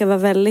 om vi ska vara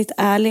väldigt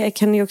ärliga,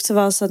 kan det ju också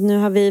vara så att nu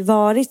har vi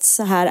varit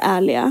så här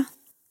ärliga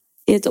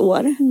i ett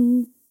år.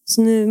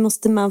 Så nu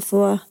måste man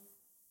få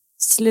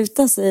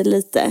sluta sig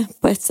lite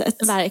på ett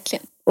sätt.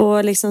 Verkligen.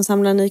 Och liksom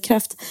samla ny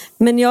kraft.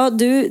 Men ja,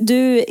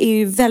 du är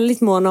ju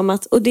väldigt mån om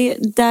att, och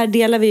där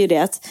delar vi ju det,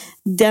 att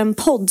den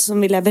podd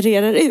som vi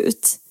levererar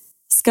ut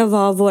ska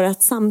vara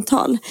vårat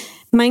samtal.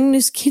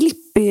 Magnus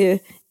klipper ju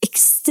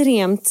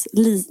extremt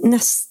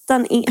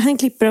nästan, han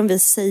klipper om vi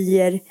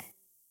säger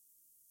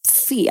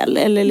fel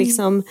eller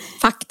liksom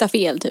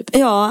faktafel typ.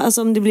 Ja,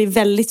 alltså om det blir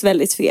väldigt,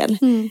 väldigt fel.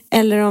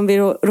 Eller om vi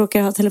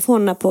råkar ha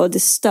telefonerna på och det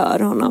stör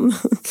honom.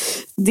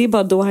 Det är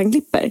bara då han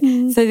klipper.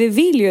 För vi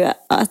vill ju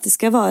att det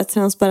ska vara ett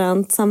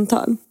transparent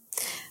samtal.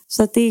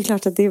 Så att det är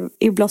klart att det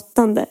är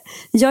blottande.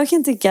 Jag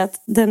kan tycka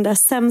att den där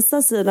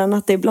sämsta sidan,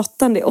 att det är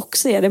blottande,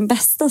 också är den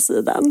bästa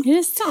sidan. Är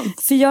det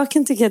sant? För jag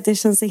kan tycka att det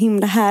känns så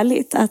himla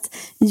härligt att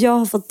jag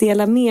har fått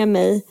dela med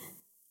mig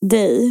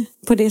dig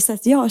på det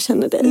sätt jag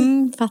känner dig.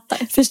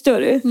 Fattar. Förstår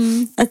du?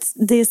 Att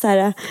det är så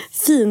här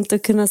fint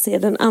att kunna se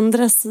den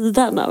andra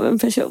sidan av en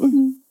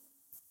person.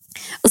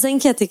 Och sen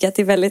kan jag tycka att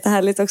det är väldigt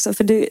härligt också,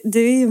 för du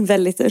är ju en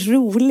väldigt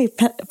rolig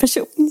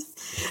person.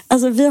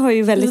 Alltså vi har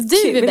ju väldigt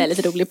kul. Du är en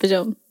väldigt rolig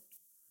person.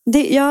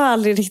 Jag har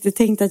aldrig riktigt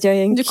tänkt att jag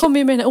är en... Du kommer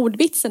ju med den här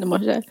ordvitsen i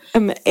morse.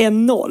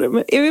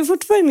 Enorm. Är vi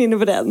fortfarande inne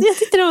på den? Jag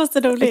tyckte det var så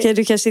roligt. Okej,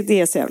 du kanske inte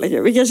är så jävla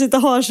kul. Vi kanske inte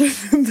har så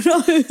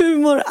bra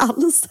humor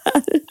alls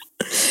här.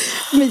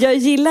 Men jag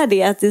gillar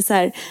det, att det är så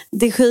här,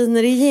 det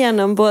skiner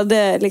igenom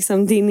både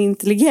liksom din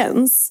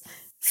intelligens.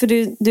 För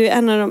du är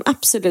en av de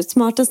absolut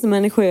smartaste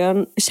människor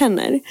jag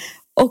känner.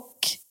 Och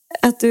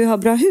att du har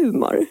bra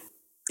humor.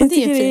 Jag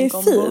tycker det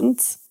är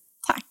fint.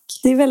 Tack.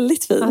 Det är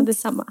väldigt fint. Ja, det är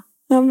samma.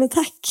 Ja, men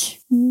tack.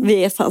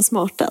 Vi är fan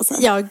smarta alltså.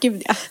 Ja,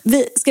 gud ja.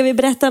 Ska vi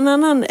berätta en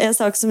annan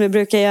sak som vi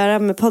brukar göra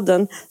med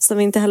podden som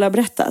vi inte heller har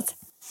berättat?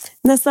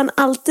 Nästan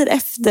alltid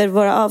efter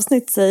våra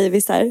avsnitt säger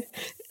vi så här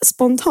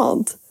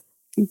spontant: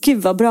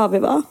 gud vad bra vi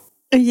var.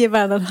 Och ge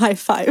varandra en high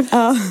five.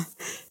 Ja,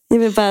 jag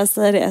vill bara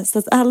säga det. Så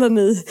att alla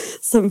ni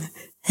som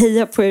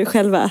hejar på er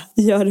själva,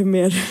 gör det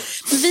mer.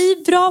 Vi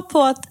är bra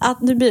på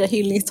att nu blir det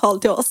hyllningstal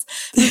till oss.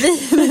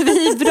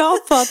 Vi är bra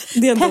på att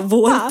det är ändå peppa.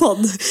 vår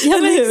podd. Ja,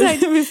 men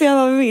exakt. Vi får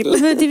göra vad vi vill.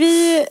 Men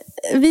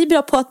vi är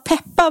bra på att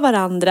peppa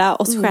varandra,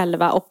 oss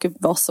själva och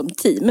oss som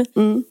team.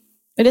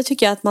 Och det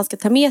tycker jag att man ska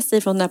ta med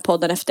sig från den här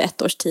podden efter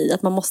 1 års tid.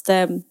 Att man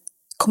måste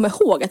komma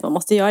ihåg att man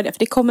måste göra det. För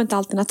det kommer inte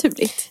alltid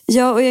naturligt.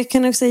 Ja, och jag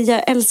kan också säga,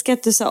 jag älskar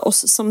att du sa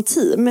oss som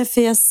team.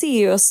 För jag ser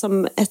ju oss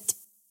som ett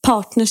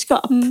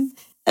partnerskap.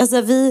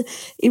 Alltså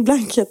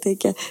ibland kan jag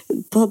tänka,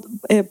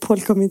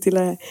 Paul kommer till det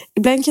här.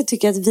 Ibland kan jag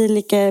tycka att vi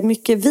lika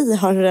mycket vi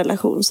har en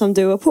relation som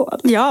du och Paul.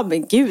 Ja,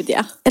 men gud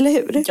ja. Eller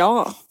hur?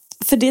 Ja.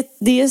 För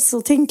det är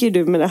så tänker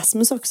du med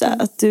Rasmus också.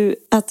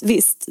 Att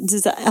visst,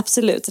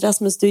 absolut,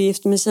 Rasmus, du är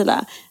gift med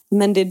Kila.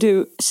 Men det är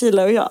du,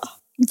 Kila och jag.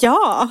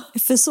 Ja.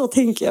 För så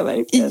tänker jag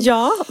verkligen.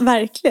 Ja,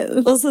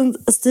 verkligen. Och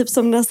sen typ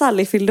som när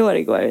Sally fyllde år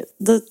igår.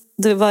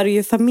 Då var det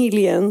ju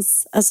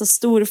familjens, alltså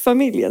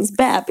storfamiljens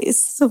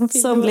bebis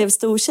som blev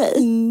stor tjej.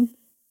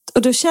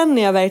 Och då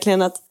känner jag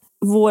verkligen att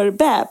vår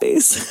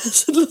bebis,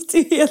 så det låter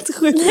ju helt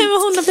sjukt. Nej,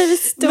 men hon har blivit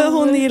stor. Men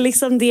hon är ju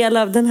liksom del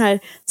av den här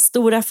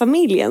stora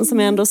familjen som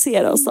jag ändå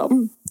ser oss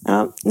som.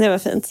 Ja, det var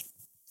fint.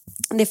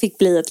 Det fick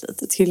bli ett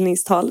litet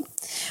hyllningstal.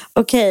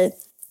 Okej,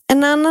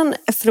 en annan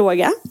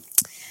fråga.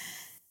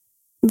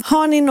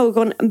 Har ni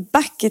någon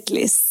bucket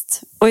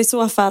list? Och i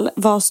så fall,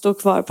 vad står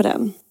kvar på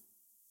den?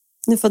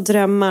 Nu får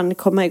drömmen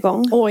komma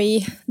igång.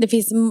 Oj, det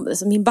finns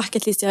min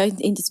bucket list. Jag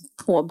har inte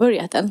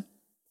påbörjat den.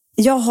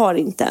 Jag har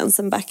inte ens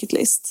en bucket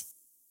list.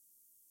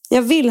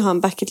 Jag vill ha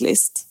en bucket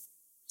list.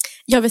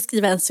 Jag vill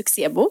skriva en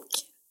succébok.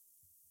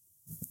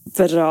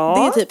 Bra.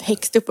 Det är typ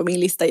högst upp på min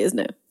lista just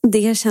nu.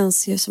 Det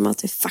känns ju som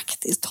att vi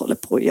faktiskt håller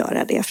på att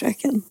göra det,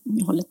 fröken.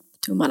 Jag håller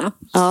tummarna.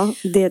 Ja,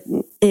 det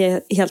är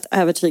jag helt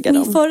övertygad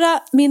om.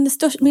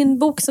 Min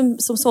bok som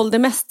sålde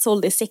mest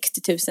sålde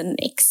 60 000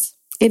 ex.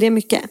 Är det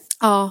mycket?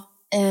 Ja.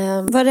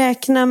 Vad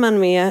räknar man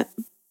med?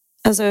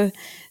 Alltså,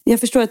 jag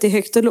förstår att det är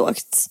högt och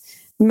lågt.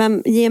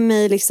 Men ge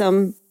mig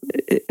liksom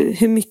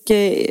hur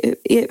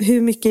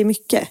mycket är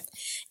mycket?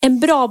 En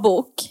bra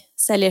bok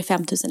säljer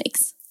 5 000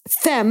 ex.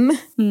 5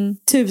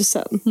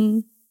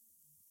 000?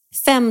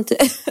 5 000?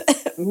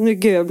 Nu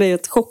gud, jag blir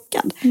helt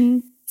chockad.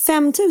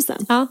 5 000?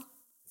 Ja.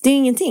 Det är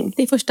ingenting.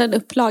 Det är första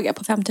upplaga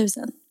på 5 000.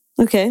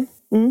 Okej.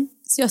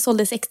 Så jag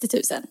sålde 60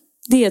 000.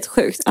 Det är helt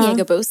sjukt.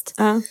 Ego boost.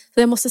 Så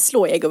jag måste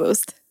slå ego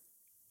boost.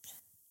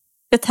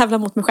 Jag tävlar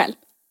mot mig själv.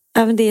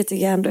 Ja, men det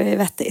tycker jag ändå är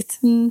vettigt.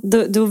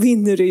 Då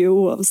vinner du ju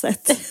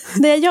oavsett.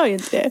 Nej, jag gör ju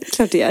inte det.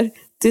 Klart du gör.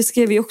 Du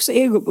skrev ju också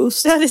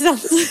egoboost. Ja, det är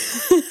sant.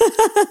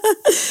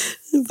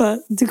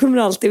 Du kommer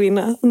alltid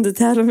vinna om du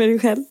tävlar med dig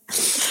själv.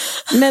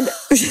 Men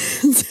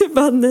du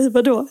bara, nej,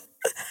 vadå?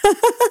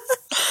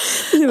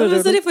 Så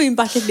det är på min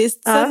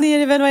bucketlist. Ja. Sen är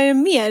det väl, vad är det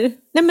mer?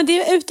 Nej, men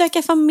det är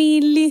utöka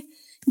familj.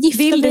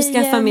 Vill du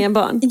skaffa mer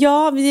barn?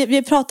 Ja,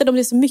 vi pratade om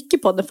det så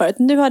mycket på det förut.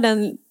 Nu har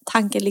den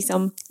tanken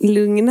liksom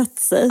lugnat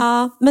sig.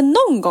 Ja, men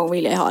någon gång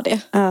vill jag ha det.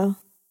 Ja.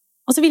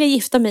 Och så vill jag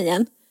gifta mig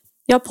igen.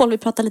 Jag och Paul vill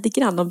prata lite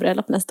grann om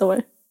bröllop nästa år.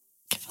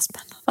 Gud vad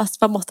spännande.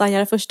 Fast vad måste han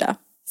göra först då?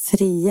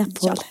 Fria,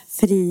 Paul. Ja.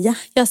 Fria.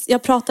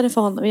 Jag pratade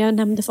för honom. Jag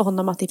nämnde för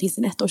honom att det finns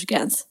en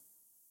 1-årsgräns.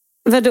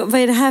 Vad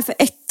är det här för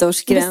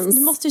 1-årsgräns?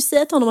 Du måste ju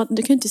säga till honom att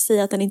du kan inte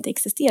säga att den inte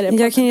existerar.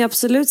 Jag kan ju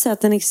absolut säga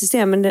att den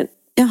existerar, men den...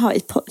 Jaha,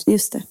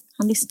 just det.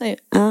 Han lyssnar ju.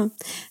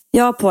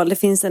 Ja, Paul, det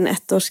finns en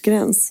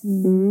 1-årsgräns.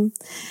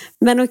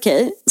 Men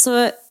okej,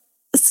 så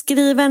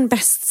skriva en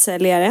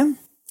bestsäljare.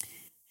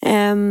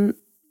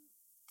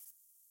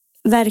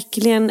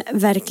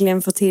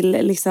 Verkligen få till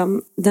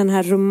liksom den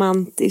här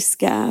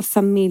romantiska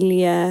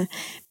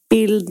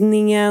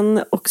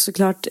familjebildningen och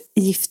såklart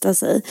gifta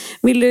sig.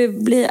 Vill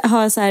du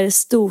ha så här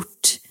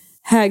stort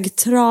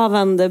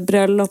högtravande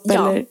bröllop?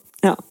 Ja. Eller?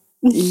 Ja.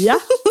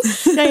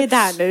 Jag är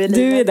där nu i livet.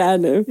 Du är där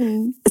nu.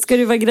 Ska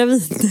du vara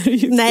gravid när du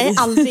gifter? Nej,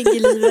 aldrig i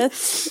livet.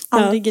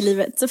 Aldrig i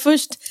livet. Så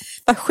först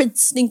var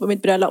skitsnygg på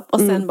mitt bröllop och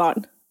sen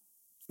barn.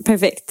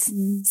 Perfekt.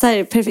 Så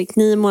här, perfekt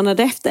 9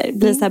 månader efter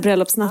blir så här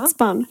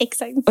bröllopsnattsbarn. Ja,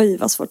 exakt. Oj,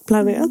 vad svårt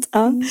planerat.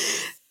 Ja.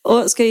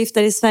 Och ska du gifta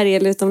dig i Sverige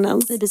eller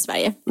utomlands? Det blir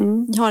Sverige.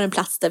 Jag har en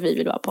plats där vi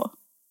vill vara på.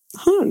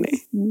 Har ni?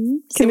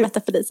 Kan du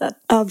berätta för dig sen?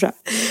 Ja, bra.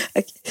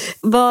 Okay.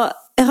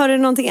 Har du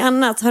någonting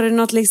annat? Har du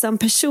något liksom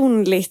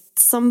personligt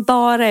som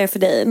bara är för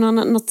dig?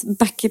 Något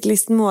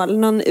bucketlistmål?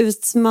 Någon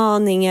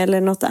utmaning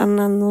eller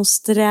någon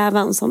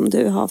strävan som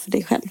du har för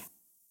dig själv?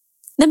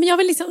 Nej, men jag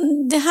vill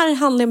liksom, det här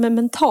handlar om en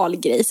mental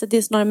grej. Så det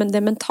är snarare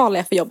det mentala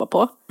jag får jobba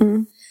på.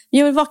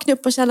 Jag vill vakna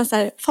upp och känna så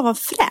här, fan vad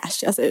fräsch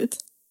jag ser ut.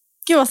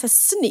 Gud vad så här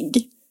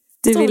snygg.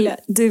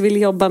 Du vill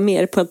jobba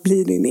mer på att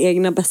bli din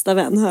egna bästa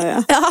vän, hör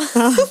jag. Ja.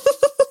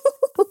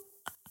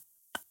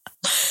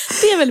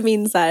 Det är väl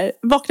min så här,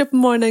 vakna upp på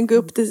morgonen, gå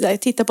upp till,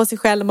 titta på sig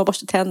själv och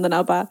borsta tänderna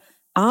och bara,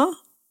 ja.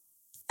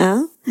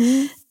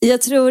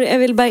 Jag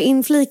vill bara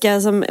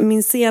inflika som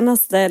min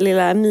senaste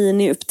lilla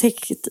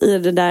mini-upptäckt i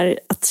det där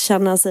att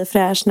känna sig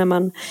fräsch när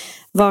man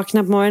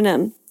vaknar på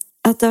morgonen.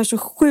 Att det har så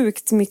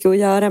sjukt mycket att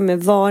göra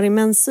med var i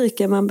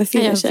menscykeln man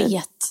befinner sig. Jag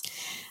vet.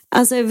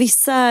 Alltså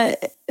vissa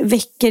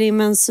veckor i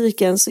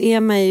menscykeln så är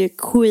man ju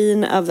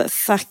queen of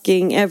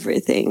fucking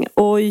everything.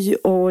 Oj.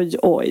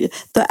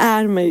 Då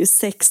är man ju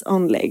sex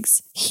on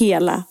legs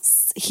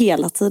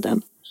hela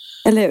tiden.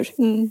 Eller hur?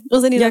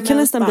 Och sen jag kan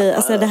nästan bli,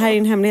 alltså det här är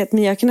en hemlighet,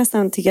 men jag kan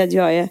nästan tycka att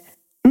jag är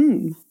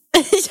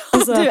ja,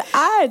 alltså, du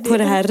är det. På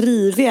det här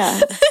riviga,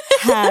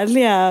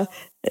 härliga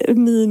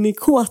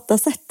minikåta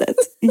sättet.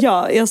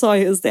 Ja, jag sa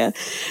just det.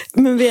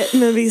 Men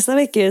vissa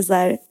veckor är det så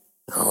här,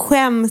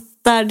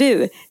 skämtar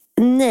du?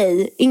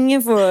 Nej,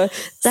 ingen får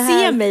det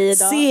här, se mig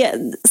idag.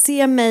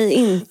 Se mig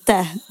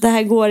inte. Det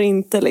här går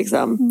inte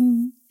liksom.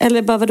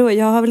 Eller bara vadå,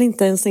 jag har väl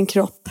inte ens en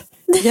kropp.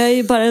 Jag är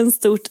ju bara en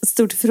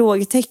stort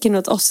frågetecken och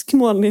ett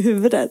åskmoln i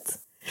huvudet.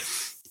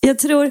 Jag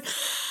tror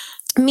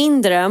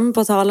min dröm,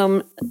 på tal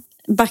om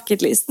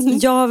bucketlist,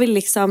 jag vill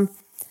liksom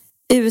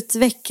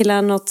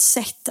utveckla något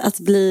sätt att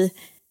bli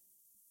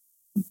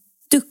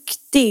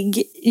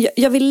duktig.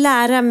 Jag vill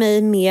lära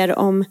mig mer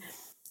om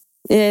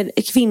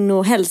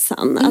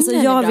kvinnohälsan. Alltså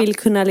jag vill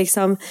kunna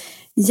liksom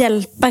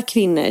hjälpa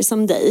kvinnor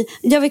som dig.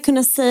 Jag vill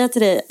kunna säga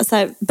till dig så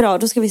här, bra,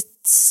 då ska vi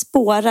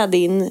spåra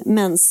din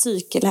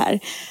menscykel här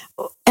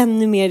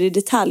ännu mer i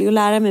detalj och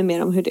lära mig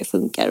mer om hur det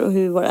funkar och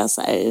hur våra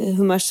så här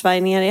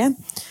humörsvängningar är.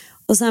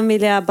 Och sen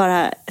vill jag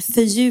bara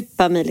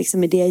fördjupa mig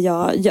liksom i det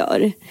jag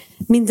gör.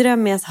 Min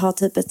dröm är att ha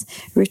typ ett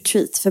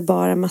retreat för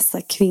bara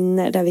massa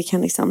kvinnor där vi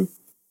kan liksom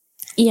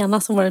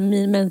enas om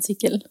vår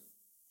menscykel.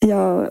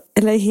 Ja,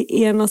 eller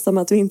enas om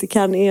att vi inte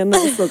kan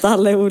enas, att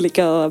alla är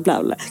olika och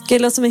bla bla. Det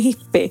låter som en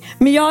hippie.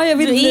 Men ja, jag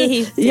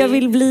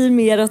vill bli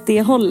mer åt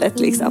det hållet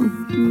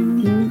liksom.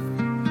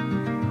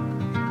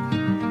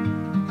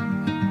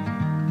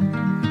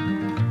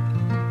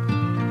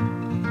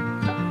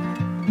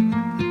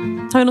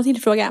 Har jag något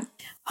till fråga?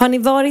 Har ni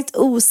varit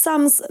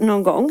osams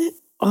någon gång?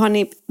 Och har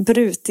ni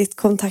brutit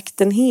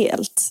kontakten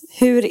helt?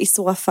 Hur i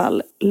så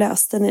fall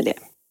löste ni det?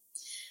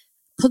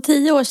 På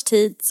 10 års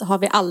tid så har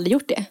vi aldrig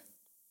gjort det.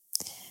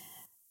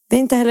 Vi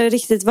har inte heller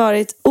riktigt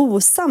varit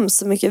osams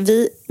så mycket.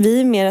 Vi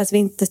är mer att vi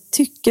inte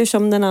tycker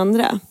som den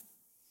andra.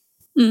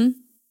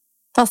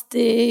 Fast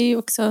det är ju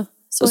också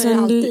så är det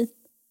alltid.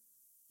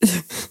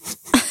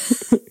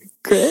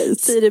 Great.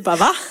 Säger du bara,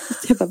 va?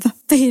 Jag bara,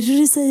 vad är det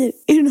du säger?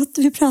 Är det något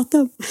vi pratar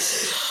om?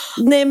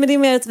 Nej, men det är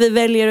mer att vi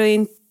väljer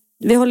och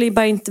vi håller ju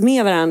bara inte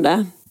med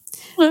varandra.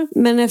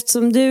 Men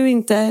eftersom du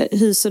inte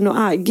hyser något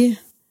agg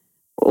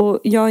och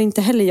jag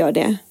inte heller gör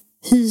det.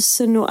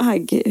 Hyser något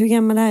agg. Hur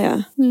gammal är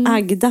jag?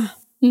 Agda.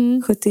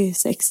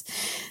 76.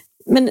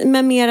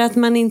 Men mer att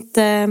man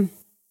inte...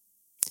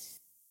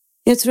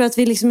 Jag tror att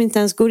vi liksom inte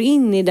ens går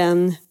in i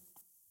den...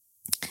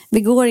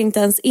 Vi går inte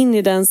ens in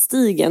i den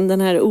stigen.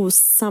 Den här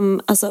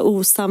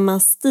osamma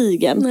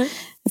stigen. Nej.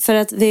 För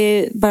att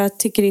vi bara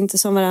tycker inte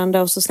som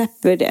varandra och så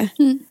släpper vi det.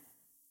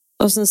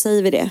 Och sen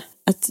säger vi det.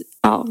 Att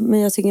ja, men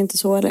jag tycker inte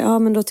så. Eller ja,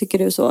 men då tycker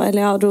du så.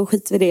 Eller ja, då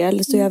skiter vi det.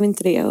 Eller så gör vi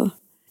inte det. Och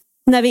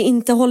när vi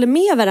inte håller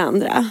med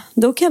varandra.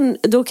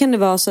 Då kan det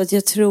vara så att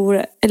jag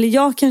tror... Eller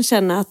jag kan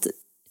känna att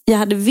jag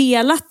hade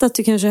velat att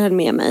du kanske höll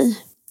med mig.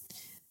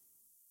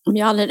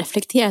 Jag har aldrig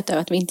reflekterat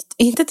över att vi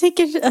inte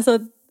tycker... Alltså...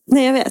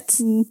 Nej, jag vet.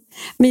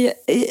 Men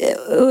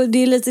och det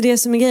är lite det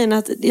som är grejen.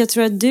 Att jag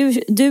tror att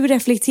du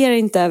reflekterar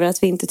inte över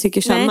att vi inte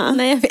tycker samma.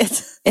 Nej, jag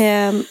vet.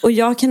 Och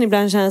jag kan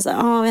ibland känna så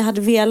här, jag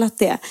hade velat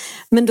det.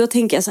 Men då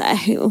tänker jag så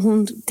här,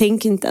 hon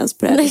tänker inte ens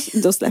på det. Nej.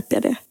 Då släpper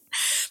jag det.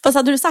 Fast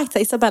hade du sagt så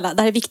här, Isabella,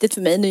 det här är viktigt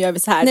för mig, nu gör vi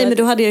så här. Nej, men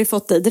då hade jag ju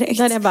fått det direkt.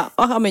 Då hade jag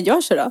bara, men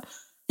gör så då.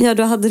 Ja,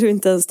 då hade du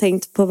inte ens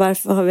tänkt på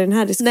varför har vi den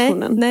här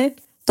diskussionen. Nej.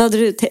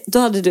 Då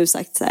hade du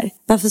sagt så här,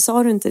 varför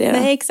sa du inte det då?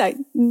 Nej, exakt.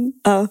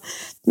 Ja.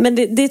 Men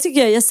det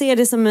tycker jag ser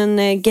det som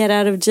en get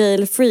out of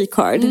jail free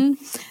card.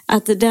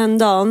 Att den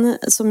dagen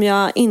som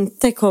jag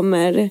inte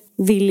kommer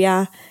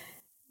vilja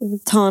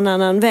ta en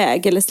annan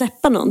väg eller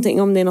släppa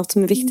någonting, om det är något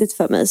som är viktigt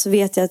för mig, så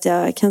vet jag att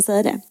jag kan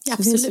säga det. Ja,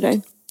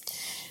 absolut.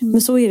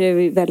 Men så är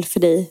det väl för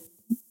dig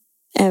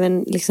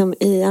även liksom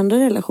i andra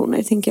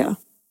relationer, tänker jag.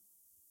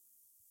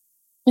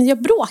 Men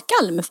jag bråkar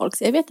aldrig med folk,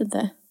 så jag vet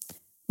inte.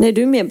 Nej,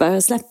 du mer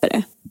bara släpper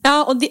det.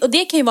 Ja, och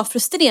det kan ju vara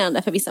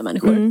frustrerande för vissa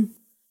människor.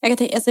 Jag kan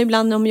tänka, alltså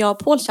ibland om jag och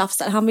Paul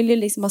tjafsar, han vill ju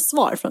liksom ha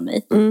svar från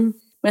mig.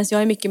 Medan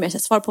jag är mycket mer så,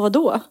 svar på vad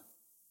då?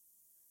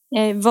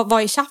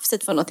 Vad är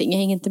tjafset för någonting? Jag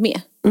hänger inte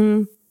med.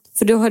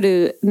 För då har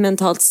du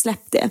mentalt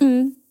släppt det.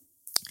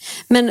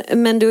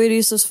 Men då är det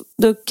ju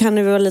då kan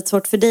det vara lite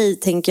svårt för dig,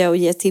 tänker jag, att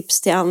ge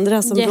tips till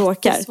andra som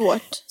bråkar.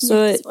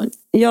 Så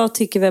jag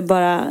tycker väl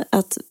bara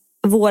att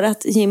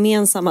vårat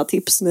gemensamma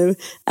tips nu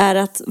är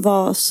att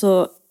vara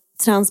så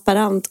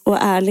transparent och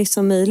ärlig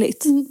som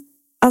möjligt.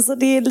 Alltså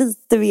det är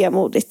lite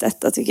vemodigt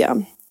detta, tycker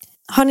jag.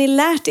 Har ni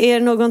lärt er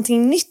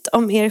någonting nytt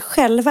om er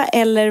själva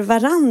eller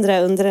varandra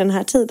under den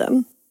här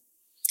tiden?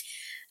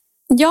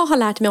 Jag har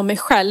lärt mig om mig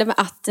själv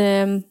att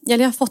jag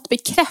har fått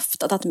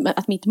bekräftat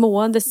att mitt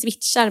mående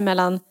switchar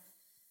mellan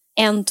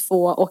 1,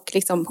 2 och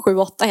liksom 7,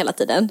 8 hela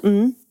tiden.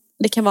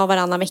 Det kan vara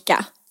varannan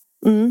vecka.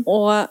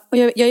 Och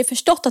jag har ju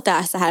förstått att det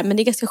är så här, men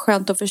det är ganska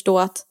skönt att förstå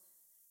att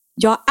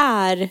jag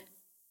är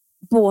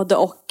både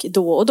och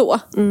då.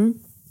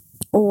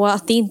 Och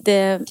att det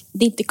är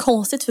inte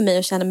konstigt för mig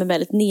att känna mig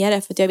väldigt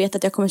nere, för att jag vet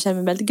att jag kommer känna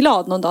mig väldigt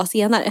glad någon dag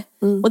senare.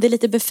 Och det är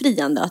lite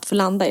befriande att få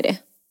landa i det.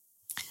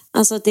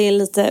 Alltså att det är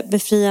lite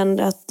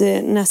befriande att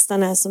det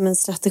nästan är som en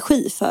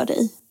strategi för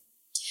dig.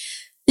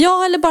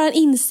 Ja, eller bara en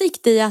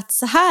insikt i att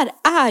så här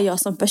är jag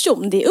som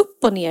person. Det är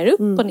upp och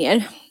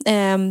ner.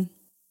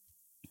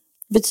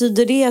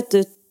 Betyder det att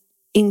du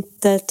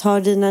inte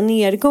tar dina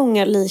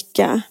nedgångar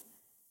lika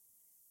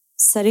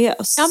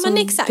seriöst men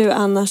exakt. Du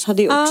annars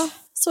hade gjort? Ja,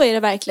 så är det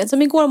verkligen.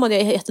 Som igår mådde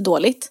jag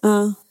jättedåligt.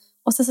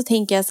 Och sen så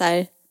tänker jag så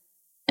här,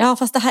 ja,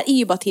 fast det här är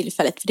ju bara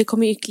tillfället. För det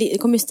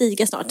kommer ju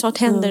stiga snart. Snart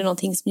händer det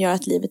någonting som gör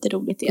att livet är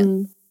roligt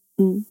igen.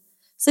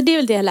 Så det är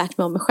väl det jag har lärt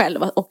mig om mig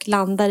själv. Och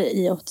landar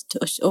i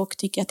och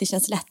tycker att det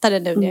känns lättare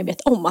nu när jag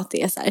vet om att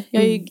det är så här.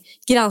 Jag har ju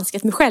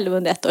granskat mig själv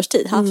under 1 års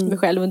tid. Haft mig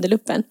själv under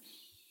luppen.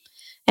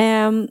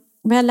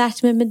 Vad jag har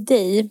lärt mig med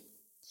dig,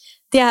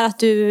 det är att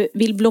du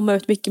vill blomma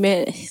ut mycket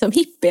mer som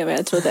hippie än vad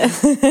jag trodde.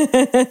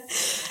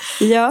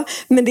 Ja,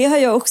 men det har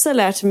jag också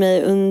lärt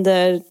mig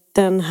under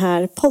den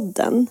här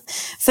podden.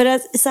 För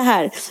att så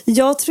här,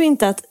 jag tror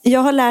inte att jag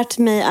har lärt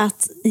mig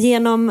att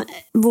genom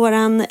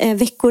våran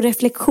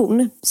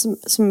veckoreflektion,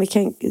 som vi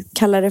kan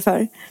kalla det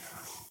för,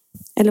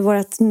 eller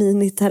vårat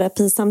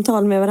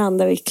miniterapisamtal med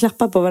varandra, vi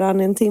klappar på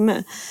varandra 1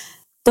 timme,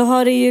 då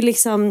har det ju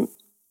liksom,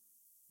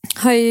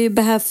 har jag ju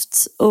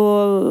behövt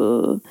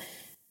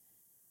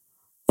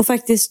och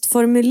faktiskt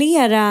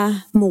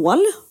formulera mål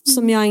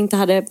som jag inte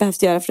hade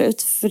behövt göra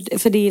förut.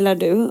 För det gillar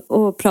du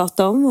att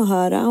prata om och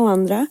höra och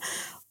andra.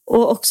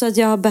 Och också att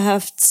jag har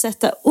behövt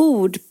sätta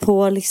ord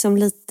på liksom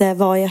lite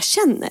vad jag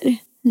känner.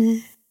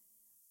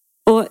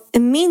 Och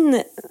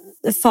min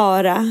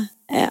fara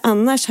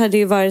annars hade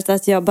ju varit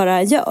att jag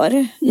bara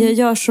gör. Jag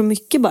gör så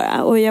mycket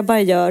bara. Och jag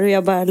bara gör och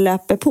jag bara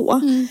löper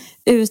på.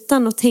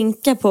 Utan att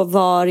tänka på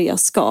var jag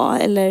ska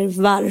eller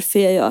varför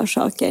jag gör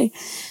saker.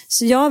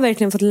 Så jag har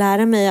verkligen fått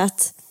lära mig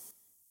att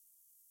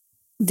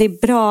det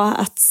är bra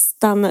att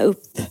stanna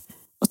upp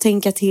och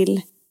tänka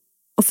till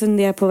och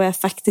fundera på vad jag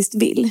faktiskt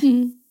vill.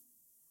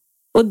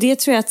 Och det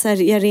tror jag att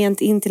jag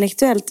rent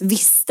intellektuellt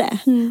visste.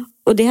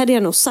 Och det hade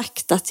jag nog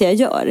sagt att jag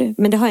gör,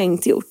 men det har jag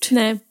inte gjort.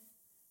 Nej.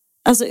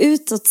 Alltså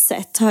utåt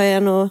sett har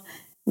jag nog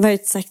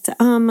varit sagt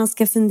att man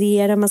ska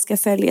fundera, man ska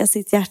följa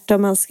sitt hjärta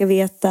och man ska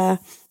veta,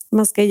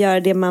 man ska göra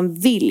det man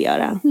vill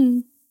göra.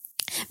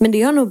 Men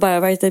det har nog bara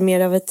varit mer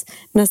av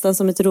nästan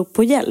som ett rop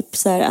på hjälp.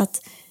 Så här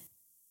att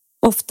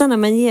ofta när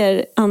man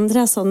ger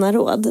andra sådana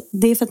råd,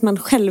 det är för att man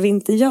själv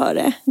inte gör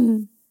det.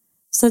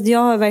 Så att jag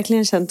har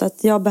verkligen känt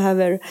att jag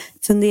behöver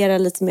fundera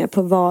lite mer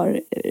på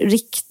var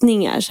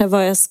riktningar, så här,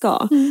 vad jag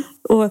ska.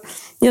 Och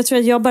jag tror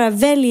att jag bara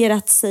väljer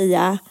att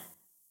säga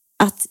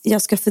att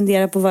jag ska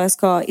fundera på vad jag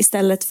ska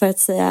istället för att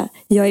säga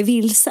jag är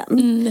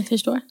vilsen. Jag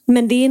förstår.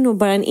 Men det är nog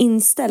bara en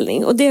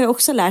inställning. Och det har jag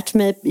också lärt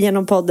mig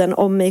genom podden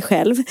om mig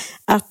själv.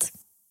 Att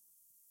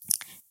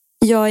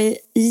jag är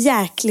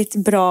jäkligt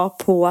bra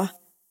på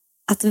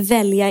att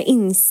välja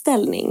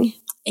inställning.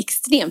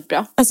 Extremt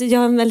bra. Alltså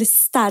jag är en väldigt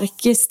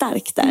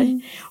stark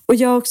där. Och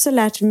jag har också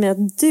lärt mig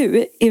att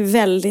du är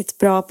väldigt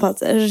bra på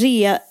att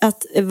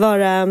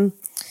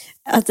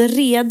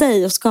reda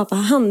i och skapa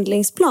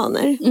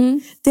handlingsplaner.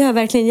 Det har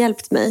verkligen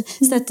hjälpt mig.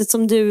 Sättet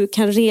som du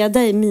kan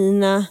reda i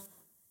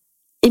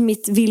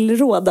mitt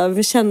villråd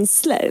av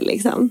känslor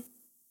liksom.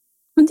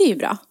 Men det är ju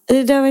bra.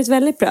 Det har varit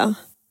väldigt bra.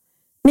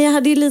 Men jag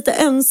hade ju lite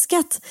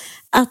önskat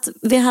att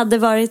vi hade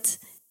varit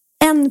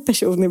en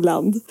person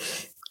ibland.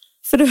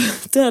 För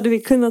då hade vi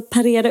kunnat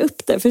parera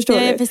upp det, förstår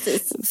du?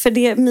 Precis.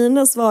 För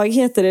mina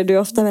svagheter är du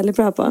ofta väldigt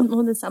bra på.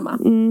 Och det är samma.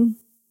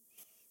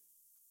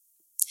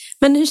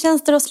 Men hur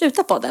känns det att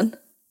sluta på den?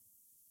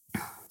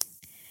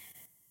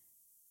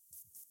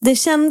 Det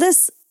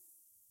kändes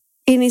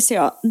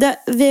initialt.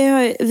 Vi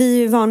är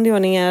i vanlig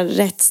ordning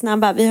rätt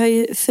snabba. Vi har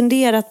ju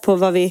funderat på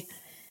vad vi...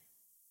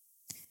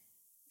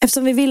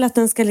 Eftersom vi vill att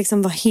den ska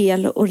liksom vara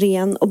hel och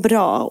ren och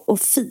bra och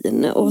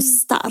fin och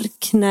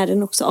stark när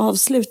den också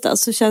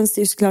avslutas, så känns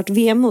det ju såklart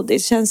vemodigt. Det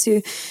känns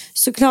ju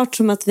såklart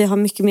som att vi har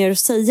mycket mer att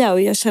säga,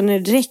 och jag känner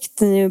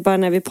direkt nu, bara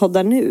när vi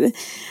poddar nu,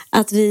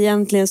 att vi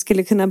egentligen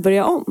skulle kunna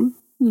börja om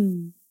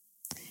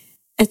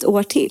ett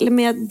år till.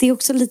 Men det är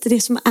också lite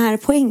det som är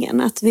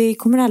poängen, att vi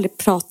kommer aldrig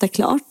prata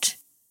klart.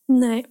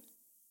 Nej.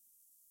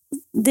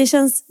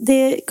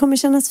 Det kommer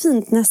kännas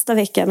fint nästa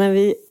vecka när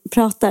vi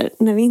pratar,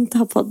 när vi inte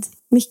har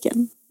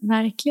poddmicken.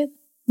 Verkligen.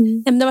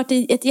 Det har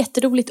varit ett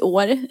jätteroligt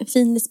år.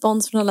 Fin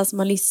respons från alla som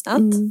har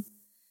lyssnat.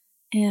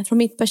 Från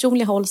mitt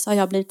personliga håll så har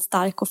jag blivit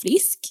stark och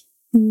frisk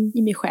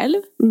i mig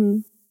själv.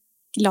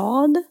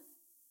 Glad.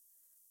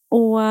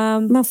 Och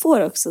man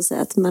får också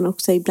säga att man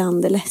också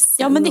ibland är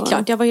ledsen. Ja, men det är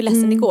klart. Jag var ju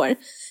ledsen igår.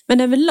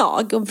 Men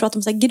överlag, om vi pratar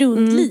om så här,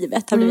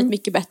 grundlivet har blivit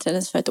mycket bättre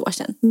än för ett år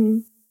sedan.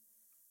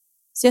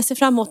 Så jag ser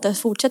fram emot att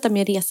fortsätta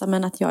med resa,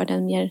 men att göra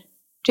den mer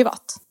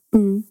privat.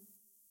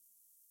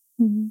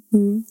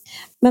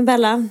 Men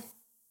Bella,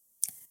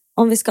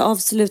 om vi ska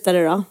avsluta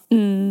det då.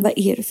 Vad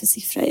är det för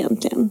siffra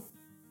egentligen?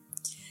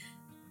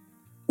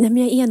 Nej,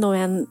 men jag är nog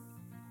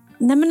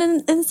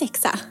en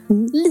 6.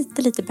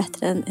 Lite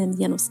bättre än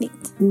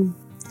genomsnitt.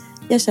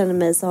 Jag känner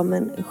mig som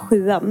en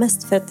 7,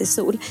 mest för att det är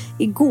sol.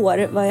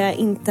 Igår var jag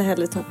inte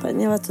heller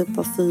toppen. Jag var typ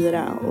på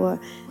 4 och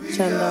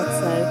kände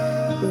att så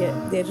här,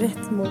 det är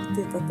rätt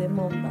motigt att det är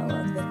måndag och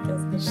att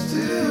veckan ska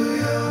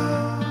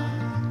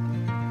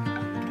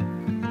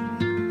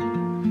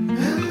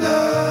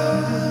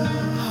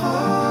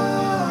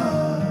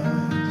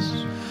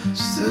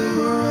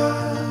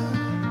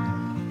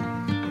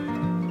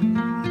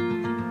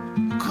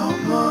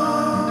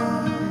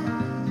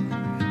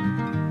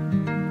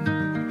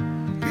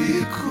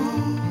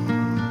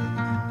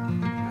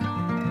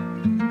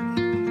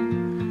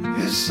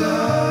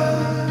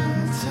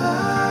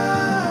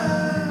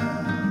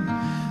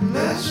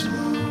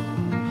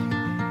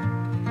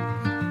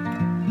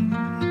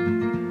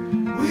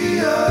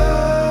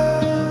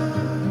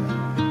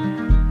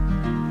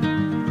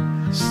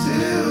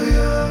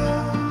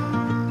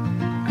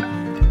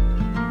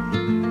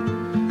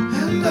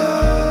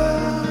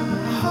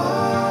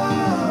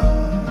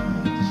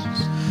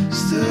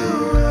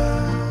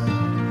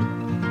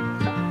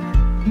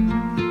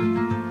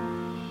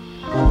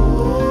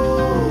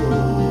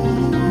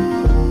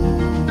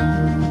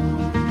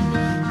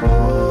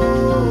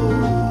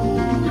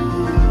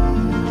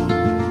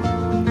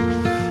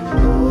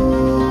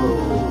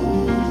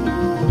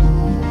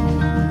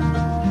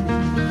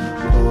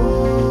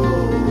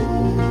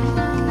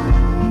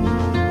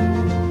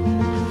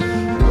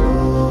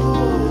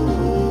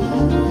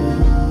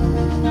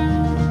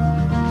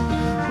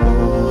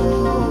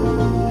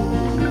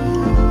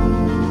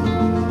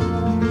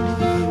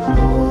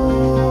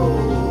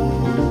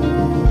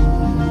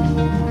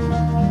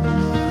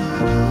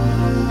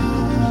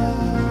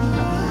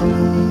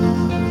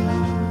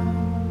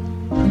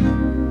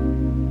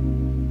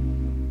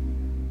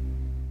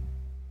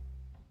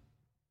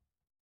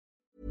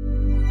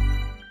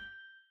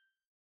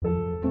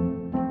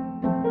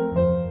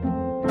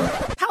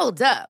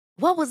Hold up.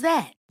 What was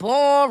that?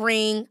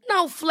 Boring.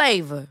 No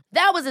flavor.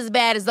 That was as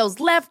bad as those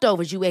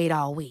leftovers you ate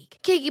all week.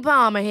 Keke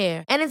Palmer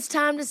here, and it's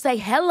time to say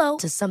hello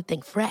to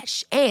something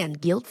fresh and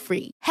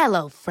guilt-free.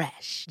 Hello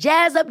Fresh.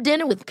 Jazz up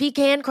dinner with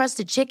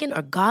pecan-crusted chicken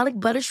or garlic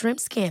butter shrimp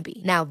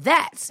scampi. Now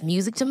that's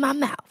music to my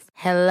mouth.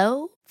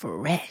 Hello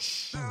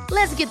Fresh.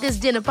 Let's get this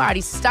dinner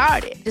party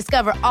started.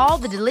 Discover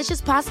all the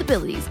delicious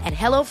possibilities at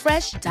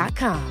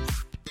hellofresh.com.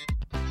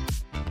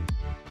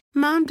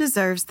 Mom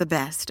deserves the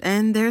best,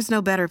 and there's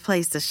no better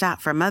place to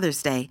shop for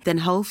Mother's Day than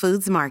Whole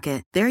Foods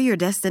Market. They're your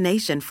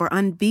destination for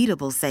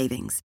unbeatable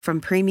savings, from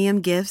premium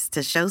gifts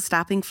to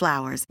show-stopping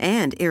flowers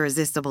and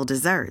irresistible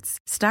desserts.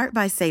 Start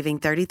by saving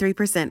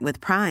 33%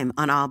 with Prime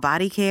on all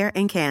body care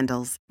and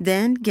candles.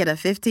 Then get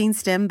a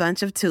 15-stem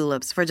bunch of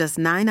tulips for just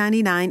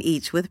 $9.99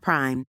 each with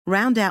Prime.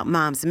 Round out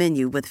Mom's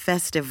menu with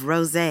festive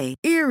rosé,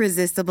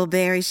 irresistible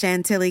berry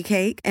chantilly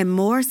cake, and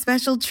more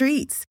special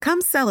treats.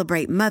 Come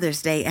celebrate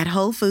Mother's Day at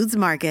Whole Foods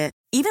Market.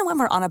 Even when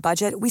we're on a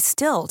budget, we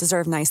still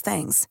deserve nice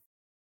things.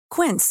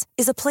 Quince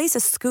is a place to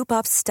scoop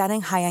up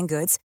stunning high-end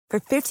goods for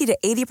 50 to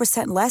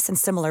 80% less than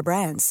similar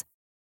brands.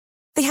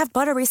 They have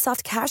buttery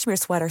soft cashmere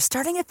sweaters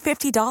starting at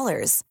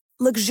 $50,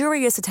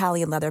 luxurious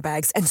Italian leather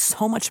bags, and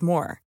so much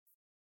more.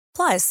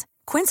 Plus,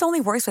 Quince only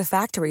works with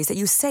factories that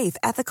use safe,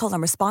 ethical,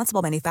 and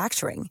responsible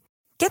manufacturing.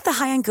 Get the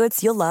high-end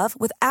goods you'll love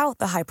without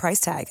the high price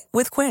tag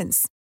with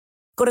Quince.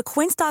 Go to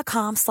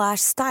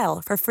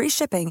quince.com/style for free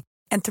shipping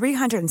and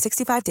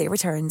 365-day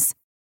returns.